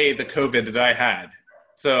 took away the COVID that I had.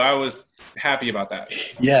 So I was happy about that.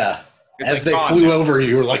 Yeah. It's As like they gone flew now. over,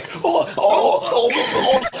 you were like, oh.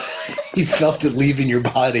 You felt it leaving your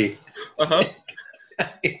body. Uh-huh.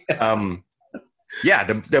 Yeah,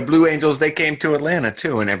 the Blue Angels, they came to Atlanta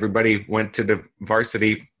too, and everybody went to the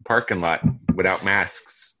varsity parking lot without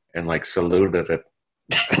masks and like saluted it.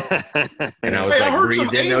 And I was Hey, I like, heard some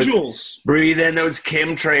breathe in those angels.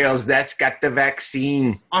 chemtrails. That's got the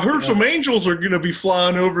vaccine. I heard some angels are going to be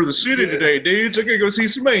flying over the city today, dudes. I got to go see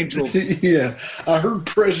some angels. Yeah. I heard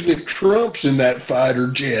President Trump's in that fighter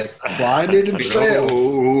jet, flying it himself.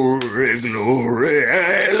 Glory, glory,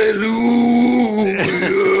 hallelujah.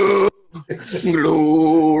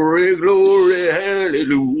 Glory, glory,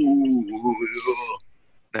 hallelujah.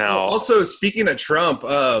 Now, Also, speaking of Trump,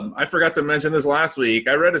 I forgot to mention this last week.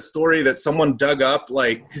 I read a story that someone dug up,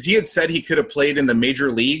 like, because he had said he could have played in the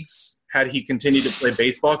major leagues had he continued to play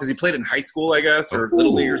baseball, because he played in high school, I guess, or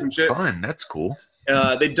little league or some shit. Fun, that's cool.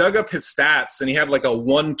 They dug up his stats, and he had like a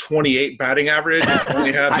 128 batting average. And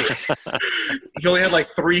he only had like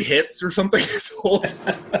 3 hits or something his whole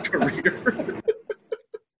career.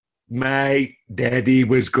 My daddy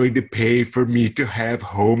was going to pay for me to have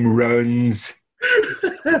home runs.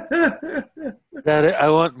 Daddy, I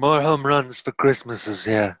want more home runs for Christmases.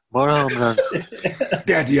 Yeah, more home runs.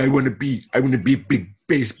 Daddy, I want to be a big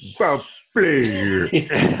baseball player.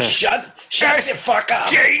 Shut the fuck up.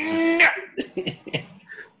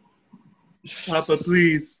 Papa,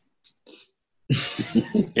 please.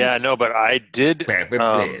 Yeah, no, but I did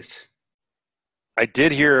Bliss. I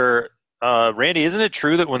did hear, Randy, isn't it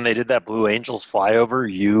true that when they did that Blue Angels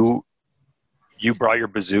flyover, you brought your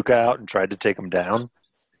bazooka out and tried to take them down?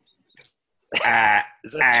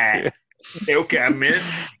 Is that true? Okay, man.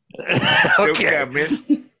 Okay.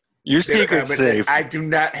 man. Your secret's safe. I do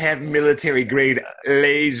not have military grade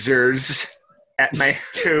lasers at my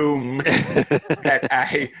home that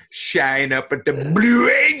I shine up at the Blue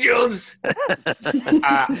Angels.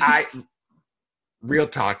 Real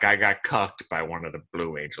talk, I got cucked by one of the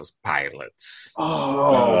Blue Angels pilots.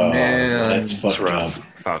 Oh, man. That's fucked rough. up.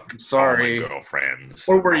 Fucked Sorry. all my girlfriends.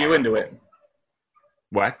 Or were you into it?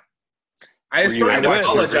 What? I Were you started into it?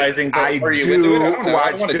 apologizing, but I were you into it? I do don't know. I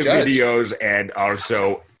watch don't wanna the judge. videos and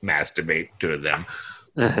also masturbate to them.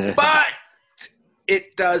 But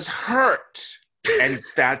it does hurt. And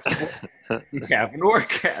that's what you have an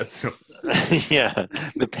orgasm. Yeah,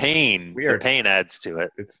 the pain. Weird. The pain adds to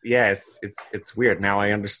it. It's weird. Now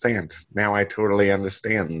I understand. Now I totally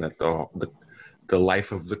understand that the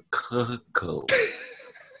life of the cuckoo.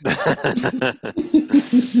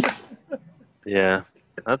 Yeah,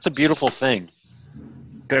 that's a beautiful thing.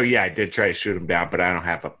 So yeah, I did try to shoot him down, but I don't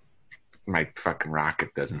have my fucking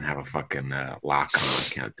rocket doesn't have a fucking lock on it. I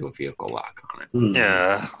can't do a vehicle lock on it.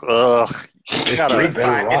 Yeah. Ugh. It's Gotta- free better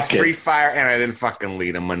fire. It's rocket. free fire, and I didn't fucking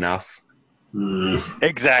lead him enough.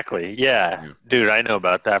 Exactly. Yeah. Dude, I know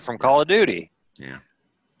about that from Call of Duty. Yeah.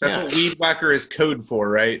 That's Yeah. what Weed Whacker is code for,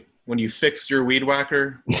 right? When you fixed your Weed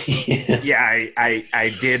Whacker. Yeah,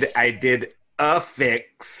 I did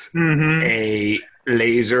affix Mm-hmm. a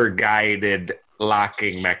laser guided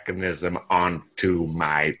locking mechanism onto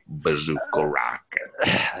my bazooka rocket.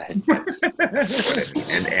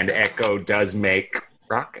 and Echo does make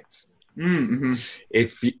rockets. Mm-hmm.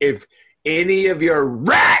 If any of your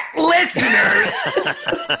rat listeners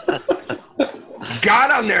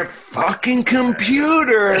got on their fucking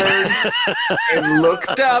computers and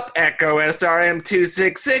looked up Echo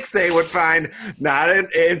SRM266, they would find not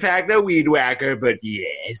in fact a weed whacker, but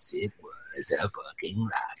yes, it was a fucking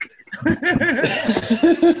rocket.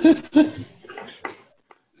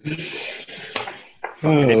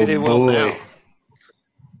 Maybe they will boy. now.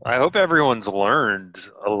 I hope everyone's learned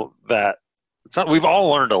that it's not. We've all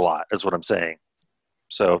learned a lot, is what I'm saying.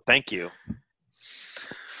 So thank you.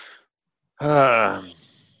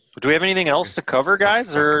 Do we have anything else to cover, guys?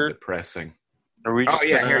 So Or depressing. are we just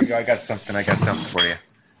Here you go. I got something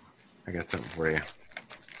for you.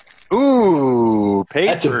 Ooh,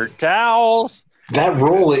 paper towels. That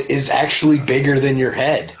roll is actually bigger than your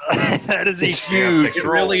head. That is a It's huge It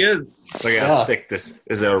roll. really is. Look at how thick this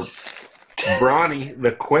is. A Brawny,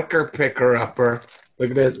 the quicker picker upper. Look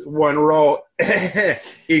at this. One roll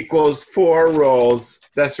equals 4 rolls.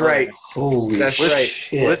 That's right. Holy That's shit.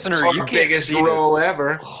 right. Listener, Our you can't biggest see roll this.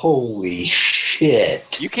 ever. Holy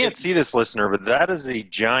shit. You can't see this, listener, but that is a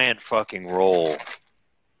giant fucking roll.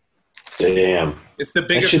 Damn. It's the That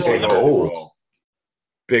biggest shit's roll like ever. gold.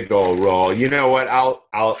 Big old roll. You know what? I'll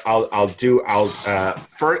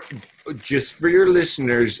just for your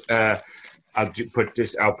listeners, I'll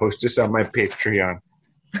post this on my Patreon.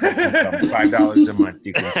 $5 a month.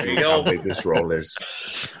 You can see how big this roll is.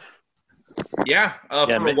 Yeah,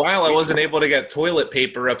 Yeah, for a while I wasn't able to get toilet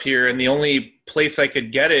paper up here, and the only place I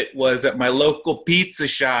could get it was at my local pizza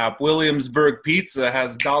shop. Williamsburg Pizza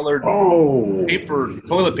has $1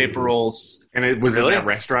 toilet paper rolls. And it was Really? in that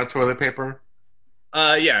restaurant toilet paper.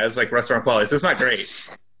 Yeah, it's like restaurant quality, so it's not great.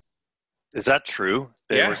 Is that true?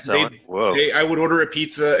 They Yeah, were selling? Whoa. I would order a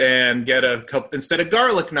pizza and get a cup instead of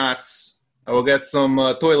garlic knots. I will get some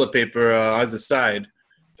toilet paper as a side.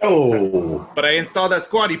 Oh. But I installed that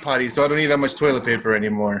Squatty Potty, so I don't need that much toilet paper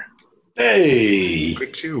anymore. Hey.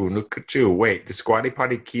 Look at you. Wait, the Squatty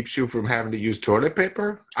Potty keeps you from having to use toilet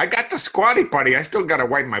paper? I got the Squatty Potty. I still got to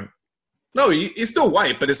wipe my... No, you still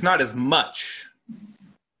wipe, but it's not as much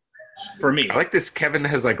for me. I like this. Kevin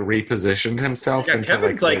has like repositioned himself Yeah, into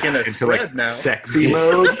Kevin's like in a into spread now. sexy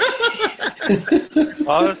mode.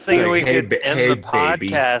 I was thinking Like, we hey, could end the baby.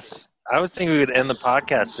 podcast. I was thinking we could end the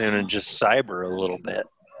podcast soon and just cyber a little bit.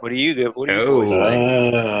 What do you Oh. boys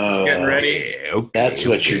think? Getting ready. Yeah, okay, That's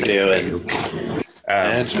what you're doing.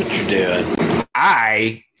 That's what you're doing.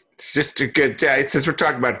 It's just a good since we're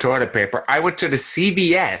talking about toilet paper, I went to the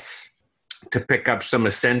CVS to pick up some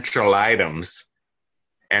essential items.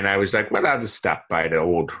 And I was like, well, I'll just stop by the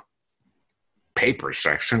old paper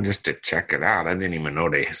section just to check it out. I didn't even know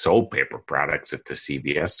they sold paper products at the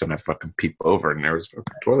CVS. And I fucking peep over and there was fucking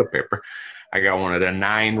toilet paper. I got one of the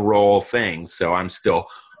 9-roll things. So I'm still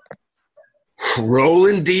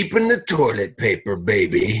rolling deep in the toilet paper,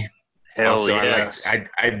 baby. Hell Also, yes.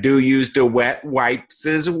 I do use the wet wipes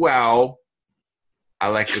as well. I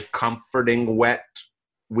like a comforting wet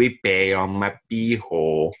wipe on my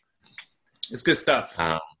beehole. It's good stuff.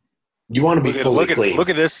 You want to be fully clean. Look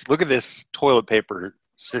at this toilet paper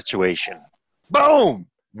situation. Boom!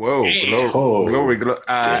 Whoa, Damn. glory.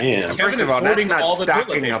 Damn. First Kevin of all, is that's hoarding all not the toilet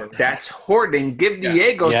stocking paper. up. That's hoarding. Give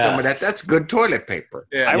Diego some of that. That's good toilet paper.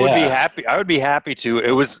 Yeah. I would be Yeah. happy. I would be happy to.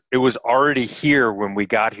 It was already here when we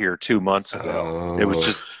got here 2 months ago. It was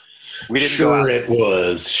just we didn't go Sure out. it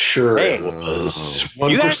was. Sure Hey. it was.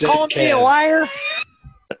 You guys 1% calling me a Kev. liar?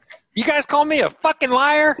 You guys call me a fucking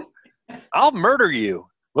liar? I'll murder you.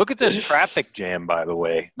 Look at this traffic jam, by the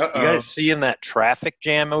way. Uh-oh. You guys seeing that traffic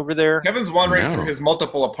jam over there? Kevin's wandering No. through his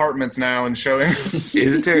multiple apartments now and showing us.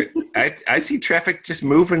 Is there? I see traffic just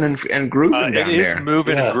moving and grooving It down is there.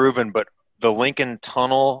 moving Yeah. and grooving, but the Lincoln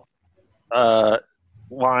Tunnel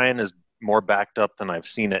line is more backed up than I've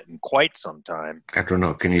seen it in quite some time. I don't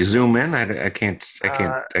know. Can you zoom in? I can't.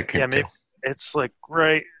 Yeah, tell. maybe it's like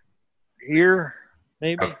right here,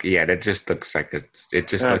 maybe. Okay, yeah, that just looks like it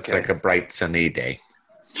just looks Okay. like a bright sunny day.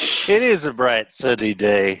 It is a bright sunny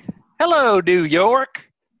day. Hello, New York.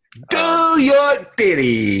 Do your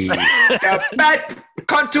ditty. The best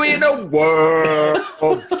country in the world.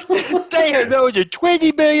 They are those are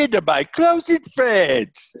 20 million to my closest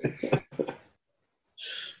friends.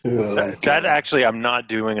 That actually, I'm not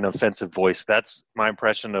doing an offensive voice. That's my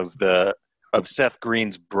impression of Seth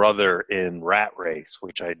Green's brother in Rat Race,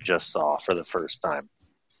 which I just saw for the first time.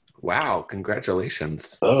 Wow!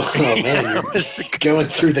 Congratulations. Oh, man, you're going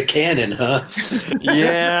through the canon, huh?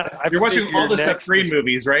 Yeah, I You're watching figure all the Seth next Green is-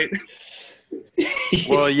 movies, right?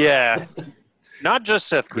 Well, yeah, not just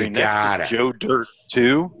Seth Green. You Next gotta. is Joe Dirt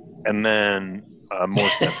 2, and then more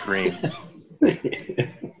Seth Green.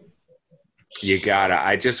 You gotta.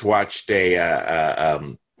 I just watched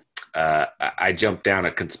I jumped down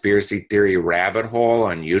a conspiracy theory rabbit hole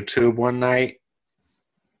on YouTube one night.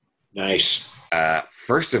 Nice.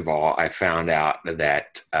 First of all, I found out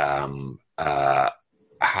that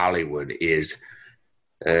Hollywood is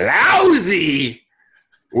lousy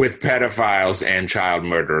with pedophiles and child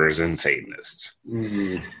murderers and Satanists.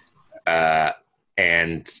 Mm.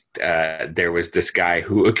 And there was this guy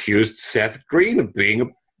who accused Seth Green of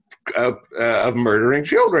being of murdering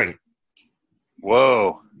children.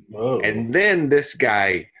 Whoa. Whoa. And then this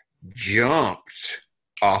guy jumped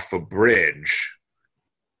off a bridge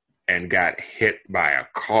and got hit by a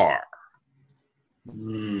car.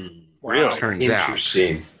 Real. Turns out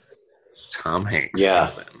Interesting. Tom Hanks.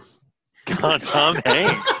 Yeah. Tom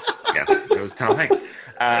Hanks. Yeah, it was Tom Hanks.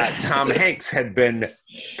 Tom Hanks had been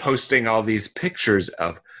posting all these pictures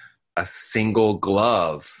of a single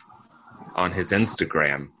glove on his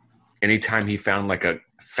Instagram. Anytime he found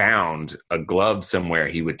a glove somewhere,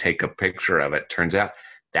 he would take a picture of it. Turns out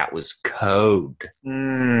that was code.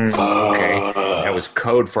 Okay, that was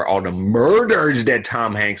code for all the murders that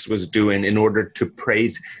Tom Hanks was doing in order to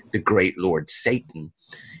praise the great Lord Satan.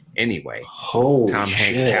 Anyway, Holy Tom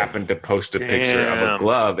Hanks shit. happened to post a picture of a Damn.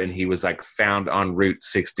 glove, and he was like found on Route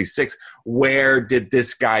 66. Where did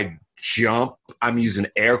this guy jump? I'm using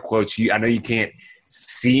air quotes. I know you can't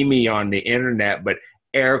see me on the internet, but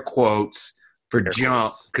air quotes for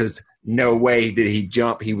jump, because no way did he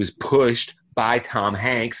jump. He was pushed by Tom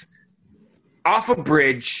Hanks off a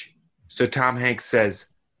bridge. So Tom Hanks says,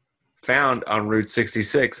 found on Route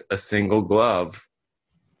 66, a single glove.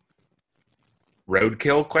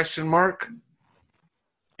 Roadkill, question mark?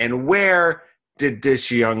 And where did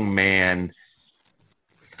this young man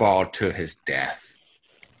fall to his death?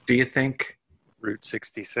 Do you think? Route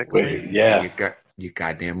 66. Wait, yeah. You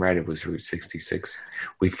goddamn right it was Route 66.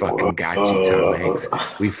 We fucking got you, Tom Hanks.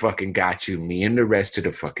 We fucking got you. Me and the rest of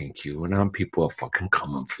the fucking QAnon people are fucking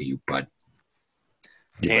coming for you, bud.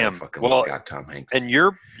 You better Damn. fucking Well, look out, Tom Hanks. And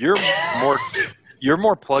you're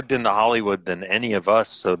more plugged into Hollywood than any of us,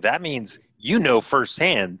 so that means you know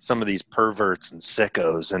firsthand some of these perverts and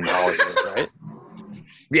sickos in Hollywood, right?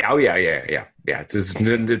 Yeah, oh yeah.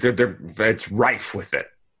 It's rife with it.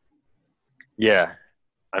 Yeah.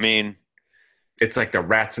 I mean, It's like the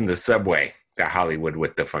rats in the subway, the Hollywood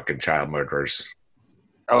with the fucking child murderers.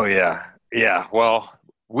 oh yeah. Yeah. Well,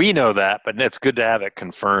 we know that, but it's good to have it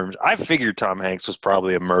confirmed. I figured Tom Hanks was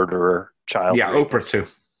probably a murderer, child. Yeah, Oprah too.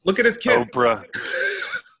 Look at his kids. Oprah.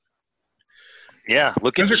 Yeah,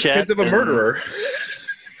 look at Those are Chet. kids of a and- murderer.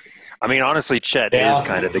 I mean, honestly, Chet Yeah. is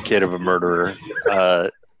kind of the kid of a murderer.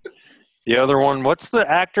 The other one, what's the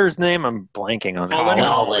actor's name? I'm blanking on Colin.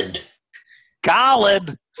 it. Colin.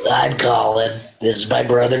 Colin. I'm Colin. This is my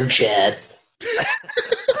brother Chad.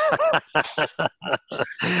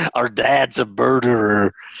 Our dad's a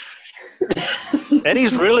murderer. And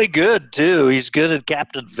he's really good, too. He's good at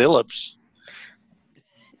Captain Phillips.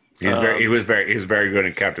 He was very good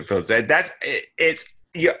in Captain Phillips.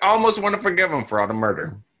 You almost want to forgive him for all the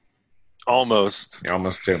murder. Almost. You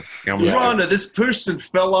almost do. You almost do. Rhonda, this person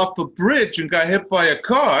fell off a bridge and got hit by a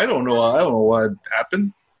car. I don't know what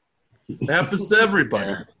happened. It happens to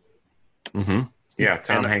everybody. Mm-hmm. Yeah,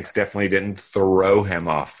 Tom And- Hanks definitely didn't throw him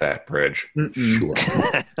off that bridge.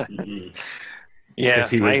 Mm-mm. Sure. Yeah. Because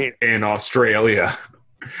he was in Australia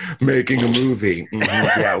making a movie. Mhm.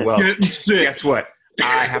 Yeah, well, Getting sick. guess what?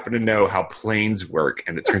 I happen to know how planes work,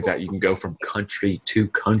 and it turns out you can go from country to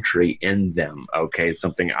country in them. Okay,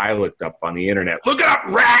 something I looked up on the internet. Look it up,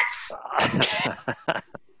 rats!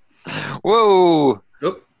 Whoa.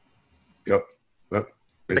 Yep.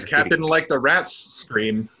 The cat didn't like the rats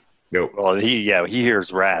scream. Nope. Well, he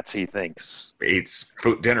hears rats. He thinks It's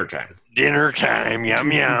food dinner time. dinner time.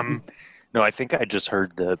 Yum, yum. No, I think I just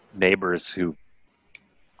heard the neighbors who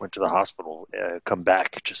went to the hospital come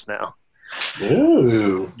back just now.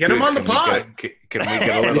 Ooh. Get him on the Can we pod. Can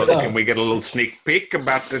we get a little sneak peek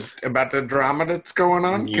about the drama that's going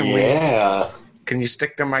on? Can you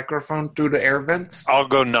stick the microphone through the air vents? I'll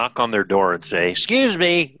go knock on their door and say, "Excuse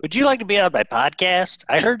me, would you like to be on my podcast?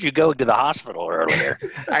 I heard you go to the hospital earlier."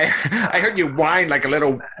 I heard you whine like a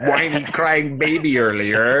little whiny crying baby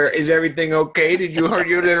earlier. Is everything okay? Did you hurt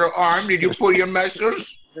your little arm? Did you pull your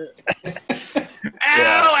muscles? Oh,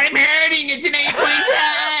 I'm hurting. It's an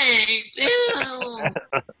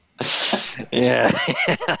 8.5. Yeah.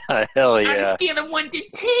 Hell On a yeah. scale of 1 to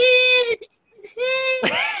 10.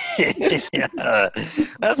 Yeah.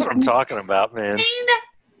 That's what I'm talking about, man.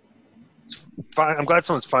 I'm glad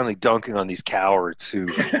someone's finally dunking on these cowards who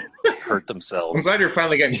hurt I'm themselves. glad you're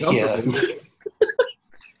finally getting comfortable.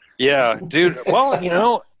 Yeah, dude. Well,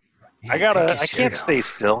 I can't stay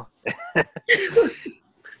still.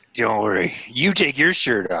 Don't worry. You take your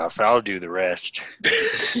shirt off. I'll do the rest.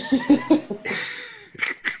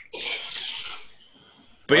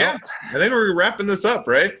 But yeah, I think we're wrapping this up,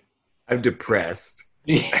 right? I'm depressed.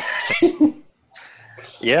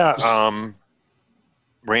 Yeah.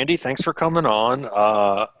 Randy, thanks for coming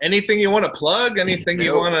on. Anything you want to plug? Anything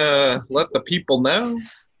you Nope. want to let the people know?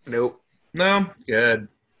 Nope. No? Good.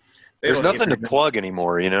 They There's don't nothing to need plug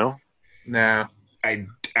anymore, Nah. I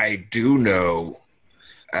I do know.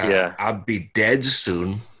 Yeah. I'll be dead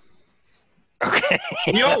soon. Okay.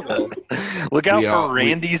 Yo. Look out We for all-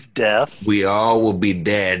 Randy's death. We all will be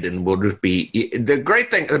dead, and we'll just be. The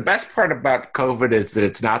great thing, the best part about COVID is that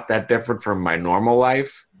it's not that different from my normal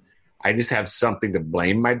life. I just have something to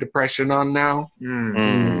blame my depression on now.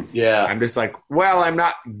 Mm. Yeah. I'm just like, well, I'm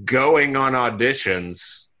not going on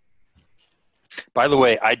auditions. By the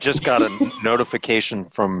way, I just got a notification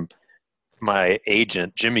from my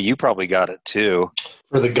agent. Jimmy, you probably got it too.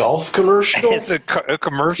 For the golf commercial? It's a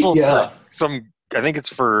commercial Yeah. for some, I think it's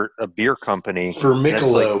for a beer company. For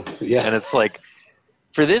Michelob. And Yeah. it's like,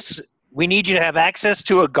 for this, we need you to have access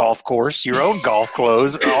to a golf course, your own golf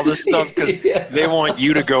clothes, all this stuff, because Yeah. they want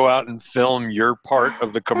you to go out and film your part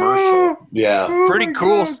of the commercial. Yeah. Pretty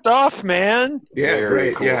cool stuff, man. Yeah, Very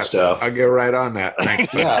great. cool yeah, stuff. I'll get right on that.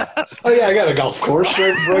 Thanks. Yeah. Oh, yeah, I got a golf course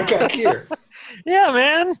right back here. Yeah,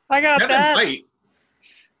 man. I got Kevin that. might.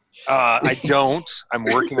 I don't. I'm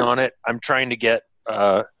working on it. I'm trying to get,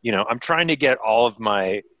 I'm trying to get all of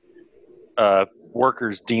my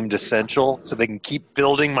workers deemed essential so they can keep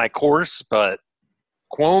building my course. But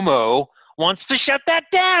Cuomo wants to shut that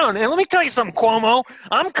down. And let me tell you something, Cuomo.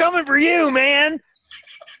 I'm coming for you, man.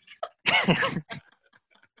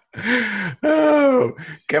 Oh,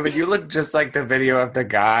 Kevin, you look just like the video of the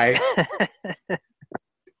guy.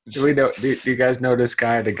 Do you guys know this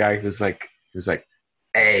guy? The guy who's like,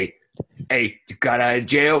 hey, you got out of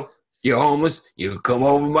jail? You're homeless? You can come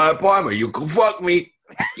over to my apartment. You can fuck me.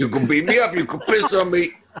 You can beat me up. You can piss on me.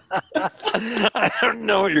 I don't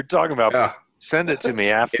know what you're talking about. Yeah, Send it to me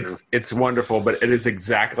after. it's wonderful, but it is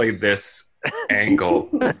exactly this angle.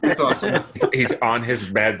 That's awesome. He's on his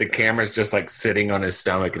bed. The camera's just like sitting on his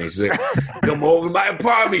stomach, and he's like, "Come over to my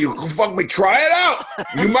apartment. You can fuck me. Try it out.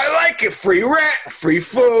 You might like it. Free rent, free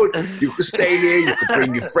food. You can stay here. You can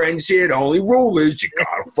bring your friends here. The only rule is you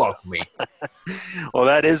gotta fuck me." Well,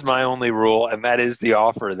 that is my only rule, and that is the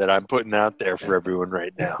offer that I'm putting out there for everyone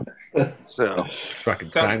right now. So, Just fucking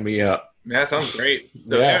sign me up. Yeah, sounds great.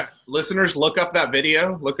 So Yeah. yeah, listeners, look up that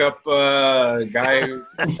video. Look up guy.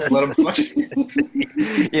 Let him fuck.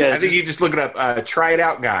 yeah, I think you just look it up. Try it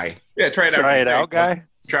out, guy. Yeah, try it out. try it out, guy.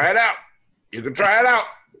 Try it out. You can try it out.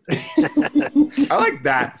 I like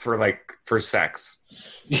that for sex.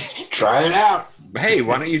 Try it out. Hey,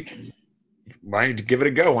 why don't you give it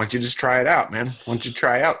a go? Why don't you just try it out, man? Why don't you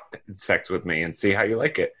try out sex with me and see how you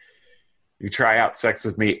like it? You try out sex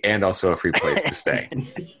with me and also a free place to stay.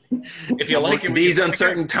 If you like it, These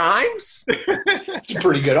uncertain times? It's a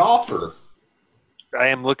pretty good offer. I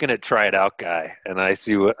am looking at try it out, guy, and I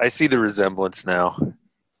see the resemblance now.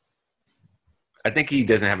 I think he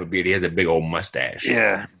doesn't have a beard. He has a big old mustache.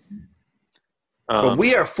 Yeah. But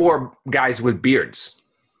we are four guys with beards.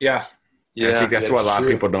 Yeah, yeah. I think that's that's what a lot true.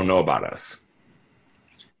 of people don't know about us.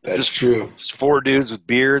 That's Just- true. Just 4 dudes with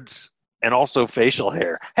beards and also facial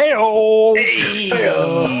hair. Hey-oh! Hey,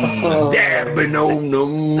 dab no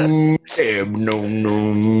no, dab no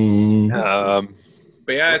no.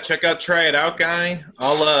 but yeah, check out Try It Out, guy.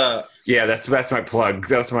 I'll Yeah, that's my plug.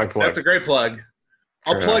 That's my plug. That's a great plug.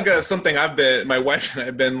 I'll Sure. plug something my wife and I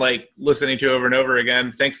have been like listening to over and over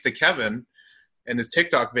again, thanks to Kevin and his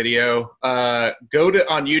TikTok video. Go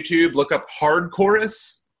on YouTube, look up Hard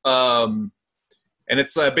Chorus, and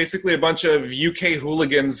it's basically a bunch of UK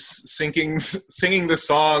hooligans singing the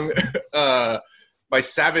song by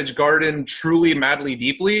Savage Garden, "Truly, Madly,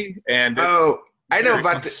 Deeply." And Oh, I know Very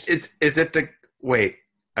about is it the wait?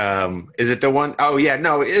 Is it the one oh yeah,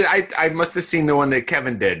 no, I must have seen the one that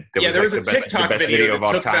Kevin did. That yeah, there was like a TikTok video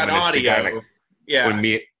that took that and it's the guy audio.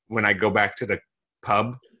 Yeah, when I go back to the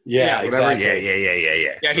pub. Yeah, Whatever. exactly.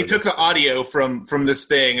 Yeah. yeah, he So took the audio from this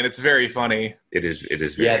thing, and it's very funny. It is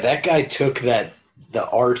very Yeah, that guy took the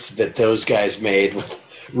art that those guys made,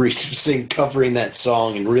 covering that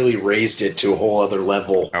song, and really raised it to a whole other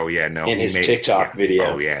level Oh yeah, no. in he his made- TikTok yeah. video.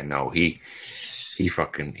 Oh yeah, no. He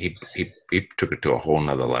fucking he took it to a whole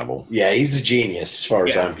nother level. Yeah, he's a genius as far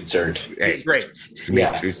as Yeah. I'm concerned. He's great.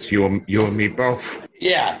 Yeah. It's you and me both.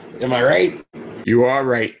 Yeah, am I right? You are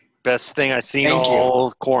right. Best thing I've seen Thank you.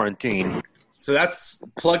 all quarantine. So that's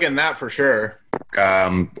plugging that for sure.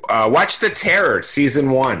 Watch The Terror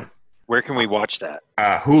season 1. Where can we watch that?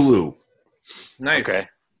 Hulu. Nice. Okay.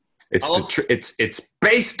 It's I'll- it's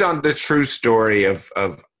based on the true story of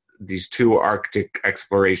these 2 Arctic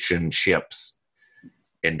exploration ships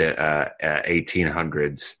in the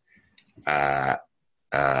 1800s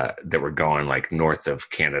that were going like north of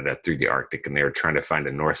Canada through the Arctic, and they were trying to find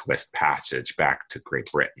a northwest passage back to Great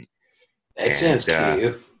Britain. That And, sounds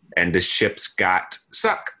cute. And the ships got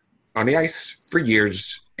stuck on the ice for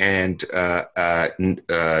years, and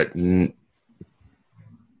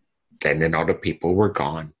then all the people were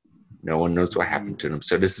gone. No one knows what happened to them.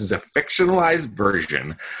 So this is a fictionalized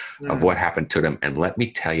version of what happened to them. And let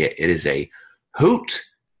me tell you, it is a hoot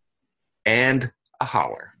and a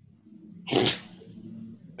holler.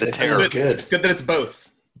 The Terror. Good. Good that it's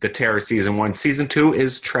both. The Terror season 1. Season 2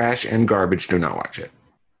 is trash and garbage. Do not watch it.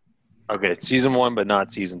 Okay, season 1, but not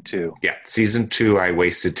season 2. Yeah, season 2, I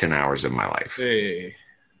wasted 10 hours of my life. Hey.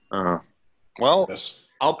 Well, Yes.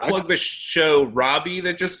 I'll plug the show Robbie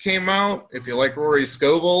that just came out. If you like Rory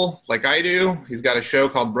Scovel, like I do, he's got a show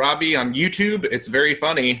called Robbie on YouTube. It's very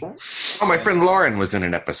funny. Oh, my friend Lauren was in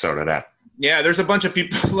an episode of that. Yeah, there's a bunch of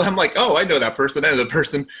people. I'm like, oh, I know that person. I know the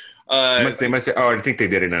person. They must say, I think they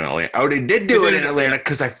did it in Atlanta. Oh, they did do it in Atlanta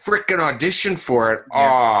because I freaking auditioned for it.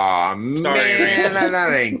 Yeah. Oh, Sorry, man, I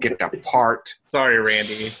didn't get the part. Sorry,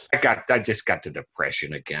 Randy. I just got the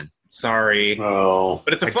depression again. Sorry. Oh.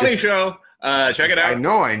 But it's a funny show. Check it out.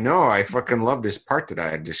 I know. I fucking love this part that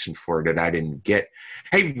I auditioned for that I didn't get.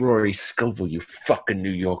 Hey, Rory Scovel, you fucking New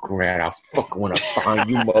York rat. I'll fucking when I find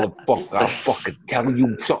you, motherfucker. I'll fucking tell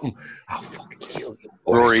you something. I'll fucking kill you.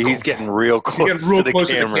 Rory, he's getting real close, to the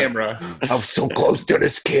camera. I'm so close to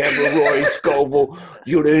this camera, Rory Scovel.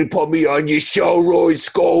 You didn't put me on your show, Rory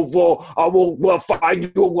Scovel. I won't find you.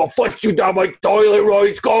 I'm going to flush you down my toilet,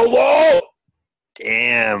 Rory Scovel.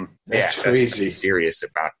 Damn. That's crazy. I'm serious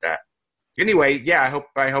about that. Anyway, yeah,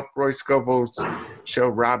 I hope Roy Scovel's show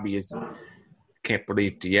Robbie is. Can't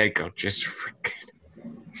believe Diego just freaking.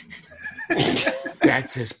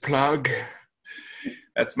 That's his plug.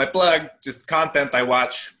 That's my plug. Just content I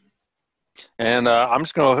watch. And I'm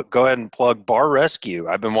just going to go ahead and plug Bar Rescue.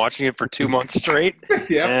 I've been watching it for 2 months straight,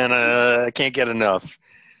 and I can't get enough.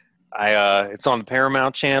 It's on the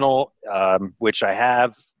Paramount channel, which I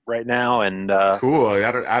have right now, and Cool.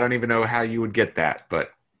 I don't even know how you would get that, but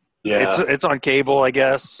Yeah. it's on cable, I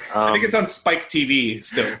guess. I think it's on Spike TV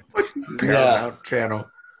still. Paramount channel.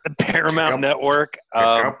 Paramount Network. Check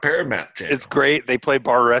out Paramount channel. It's great. They play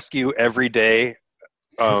Bar Rescue every day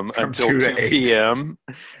until 2 2 to 8. p.m.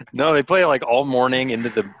 No, they play like all morning into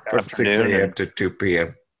the From 6 afternoon. a.m. to 2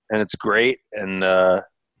 p.m. And it's great. And,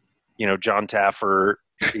 John Taffer,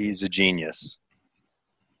 he's a genius.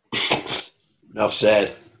 Enough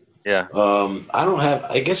said. Yeah.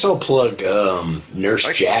 I guess I'll plug Nurse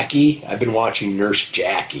Jackie. I've been watching Nurse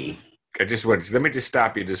Jackie. Let me just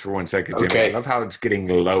stop you just for 1 second, Jimmy. Okay. I love how it's getting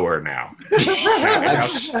lower now. I'm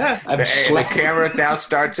The camera now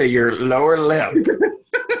starts at your lower lip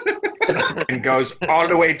and goes all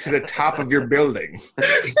the way to the top of your building.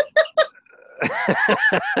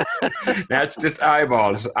 That's just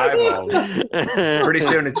eyeballs. Pretty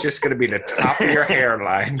soon it's just going to be the top of your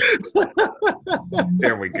hairline.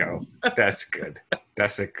 There we go. That's good.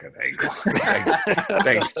 That's a good angle.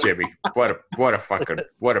 Thanks, Jimmy. What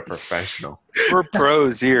a professional. We're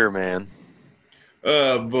pros here, man.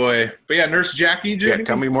 Oh boy. But yeah, Nurse Jackie, Jimmy. Yeah,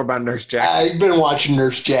 tell me more about Nurse Jackie. I've been watching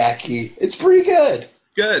Nurse Jackie. It's pretty good.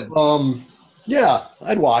 Good. Yeah,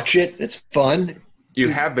 I'd watch it. It's fun. You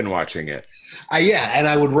have been watching it. And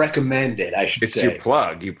I would recommend it. I should It's say. your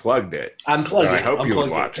plug. You plugged it. I'm plugging. I hope I'm you would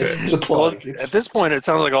plugging watch it. It's a plug. Well, at this point, it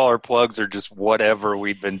sounds like all our plugs are just whatever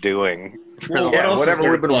we've been doing. Well, what Yeah, else is whatever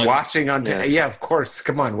there we've to been plug? watching on. Yeah, of course.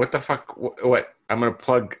 Come on. What the fuck? What? I'm gonna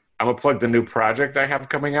plug the new project I have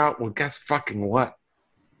coming out. Well, guess fucking what?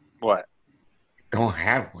 What? Don't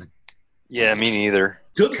have one. Yeah, me neither.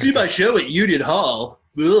 Come see my show at Union Hall.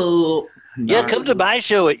 Ugh. Yeah, come to my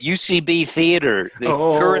show at UCB Theater, the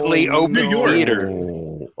currently open New York. theater.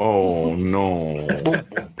 Oh no!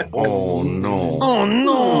 Oh no! Oh,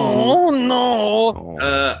 no. Oh, no.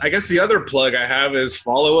 I guess the other plug I have is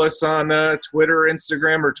follow us on Twitter,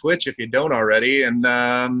 Instagram, or Twitch if you don't already. And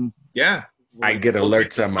yeah. I get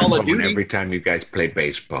alerts on my Call of phone Duty. every time you guys play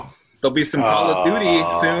baseball. There'll be some Call of Duty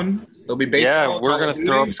soon. There'll be baseball. Yeah, we're going to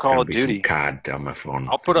throw up Call of There's gonna Duty. be some COD on my phone.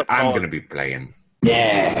 I'll put up I'm Call of- going to be playing.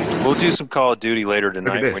 Yeah. We'll do some Call of Duty later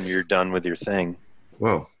tonight this. when you're done with your thing.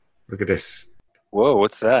 Whoa! Look at this. Whoa,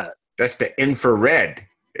 what's that? That's the infrared.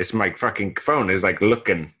 It's my fucking phone is like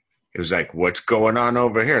looking. It was like, what's going on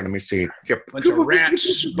over here? Let me see. Yep. Bunch of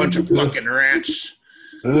rats. Bunch of fucking rats.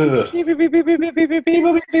 Ugh.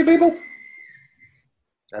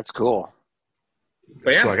 That's cool.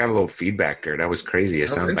 But yeah. So I got a little feedback there. That was crazy. It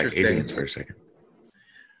That's sounded like interesting. aliens for a second.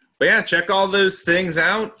 But yeah, check all those things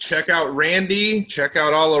out. Check out Randy. Check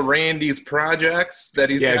out all of Randy's projects that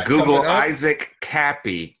he's Yeah, got Google coming up. Isaac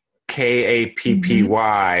Kappy, Kappy,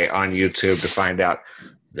 on YouTube to find out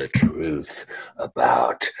the truth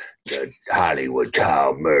about the Hollywood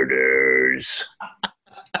child murders.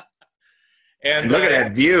 And Look at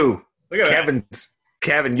that view. Look at that.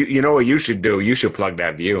 Kevin, you know what you should do? You should plug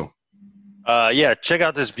that view. Yeah, check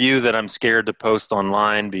out this view that I'm scared to post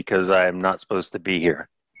online because I am not supposed to be here.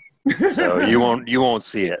 So you won't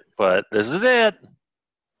see it, but this is it.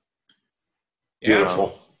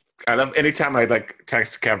 Beautiful. I love anytime I like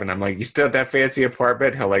text Kevin, I'm like, you still at that fancy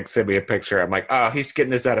apartment? He'll like send me a picture. I'm like, oh, he's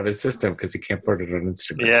getting this out of his system because he can't put it on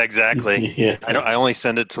Instagram. Yeah, exactly. Yeah. I only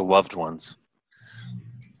send it to loved ones.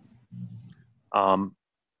 Well,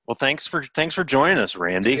 thanks for joining us,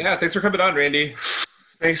 Randy. Yeah, thanks for coming on, Randy.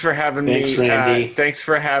 Thanks for having Thanks, me. Randy. Thanks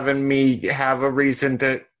for having me have a reason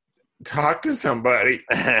to talk to somebody.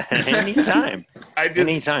 Anytime.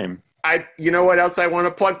 Anytime. You know what else I want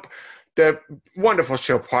to plug? The wonderful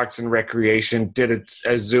show Parks and Recreation did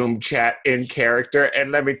a Zoom chat in character,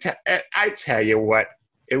 and let me I tell you what,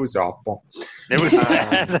 it was awful. It was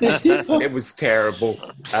bad. It was terrible.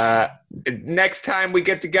 Next time we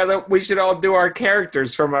get together, we should all do our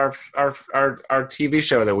characters from our TV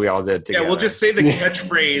show that we all did together. Yeah, we'll just say the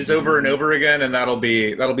catchphrase over and over again, and that'll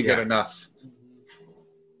be good enough.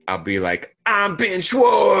 I'll be like, I'm Ben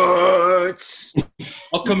Schwartz.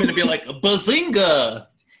 I'll come in and be like, bazinga.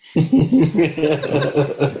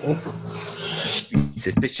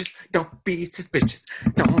 Suspicious. Don't be suspicious.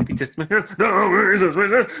 Don't be suspicious. Don't be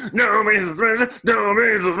suspicious. Don't be suspicious. Don't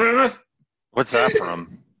be suspicious. What's that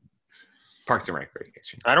from? Parks and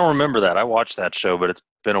Recreation. I don't remember that. I watched that show, but it's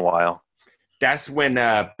been a while. That's when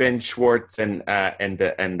Ben Schwartz and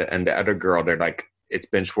the other girl, they're like, it's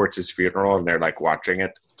Ben Schwartz's funeral, and they're like watching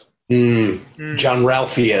it. John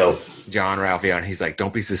Ralphio, and he's like,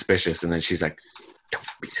 don't be suspicious, and then she's like,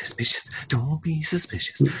 don't be suspicious. Don't be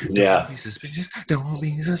suspicious. Yeah. Don't be suspicious. Don't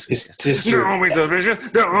be suspicious. his sister. Don't be suspicious.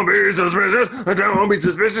 Don't be suspicious. Don't be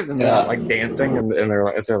suspicious. And they're like dancing, and they're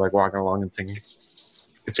like walking along and singing.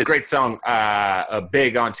 It's a great song.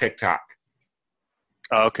 Big on TikTok.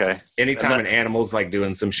 Oh, okay. Anytime an animal's like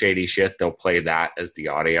doing some shady shit, they'll play that as the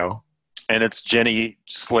audio. And it's Jenny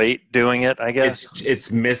Slate doing it, I guess. It's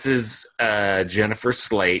Mrs. Jennifer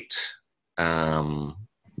Slate,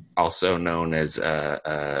 also known as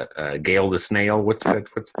Gail the Snail. What's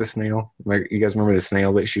the snail? Like, you guys remember the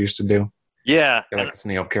snail that she used to do? Yeah. Like a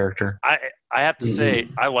snail character. I have to say,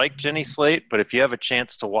 I like Jenny Slate, but if you have a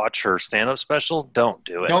chance to watch her stand-up special, don't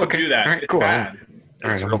do it. Don't do that. All right, it's cool. bad.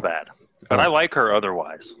 It's real bad. But I like her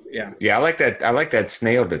otherwise. Yeah. Yeah, I like that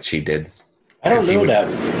snail that she did. I don't know that.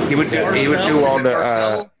 He would do all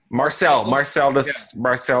the Marcel the Marcel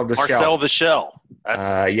the Shell.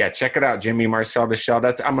 yeah, check it out, Jimmy Marcel the Shell.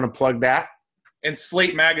 I'm gonna plug that. And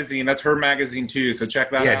Slate Magazine, that's her magazine too, so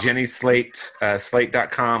check that out. Yeah, Jenny Slate,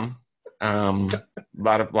 slate.com. A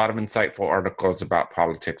lot of insightful articles about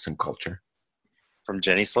politics and culture. From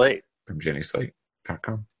Jenny Slate. From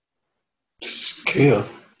jennyslate.com. Cool.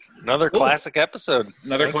 Another classic episode.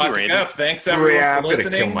 Another Thank classic you, up. Thanks everyone Yeah, for I'm gonna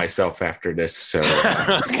listening. kill myself after this. So,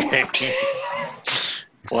 Okay.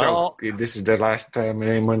 Well, so this is the last time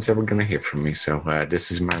anyone's ever gonna hear from me. So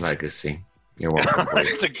this is my legacy. You're welcome.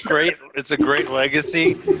 it's a great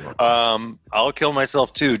legacy. I'll kill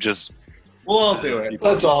myself too. Just We'll all do it.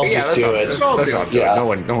 Let's all just do it. Let's all do it. Yeah.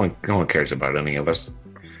 No one cares about any of us.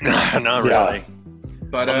 not really.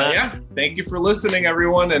 But thank you for listening,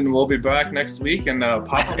 everyone, and we'll be back next week. And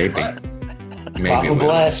Papa Maybe. Papa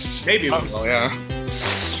bless. Maybe we will, yeah.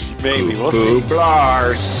 Maybe we'll see.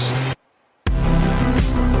 Blars.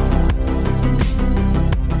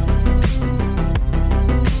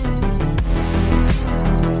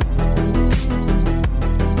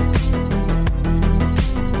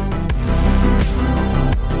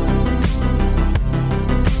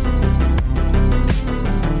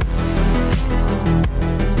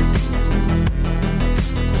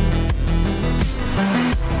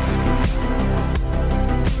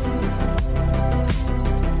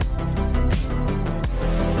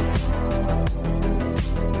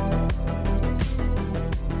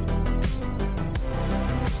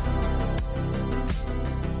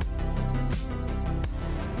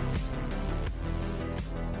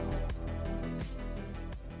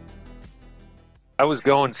 I was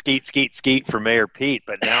going skeet, skeet, skeet for Mayor Pete,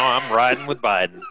 but now I'm riding with Biden.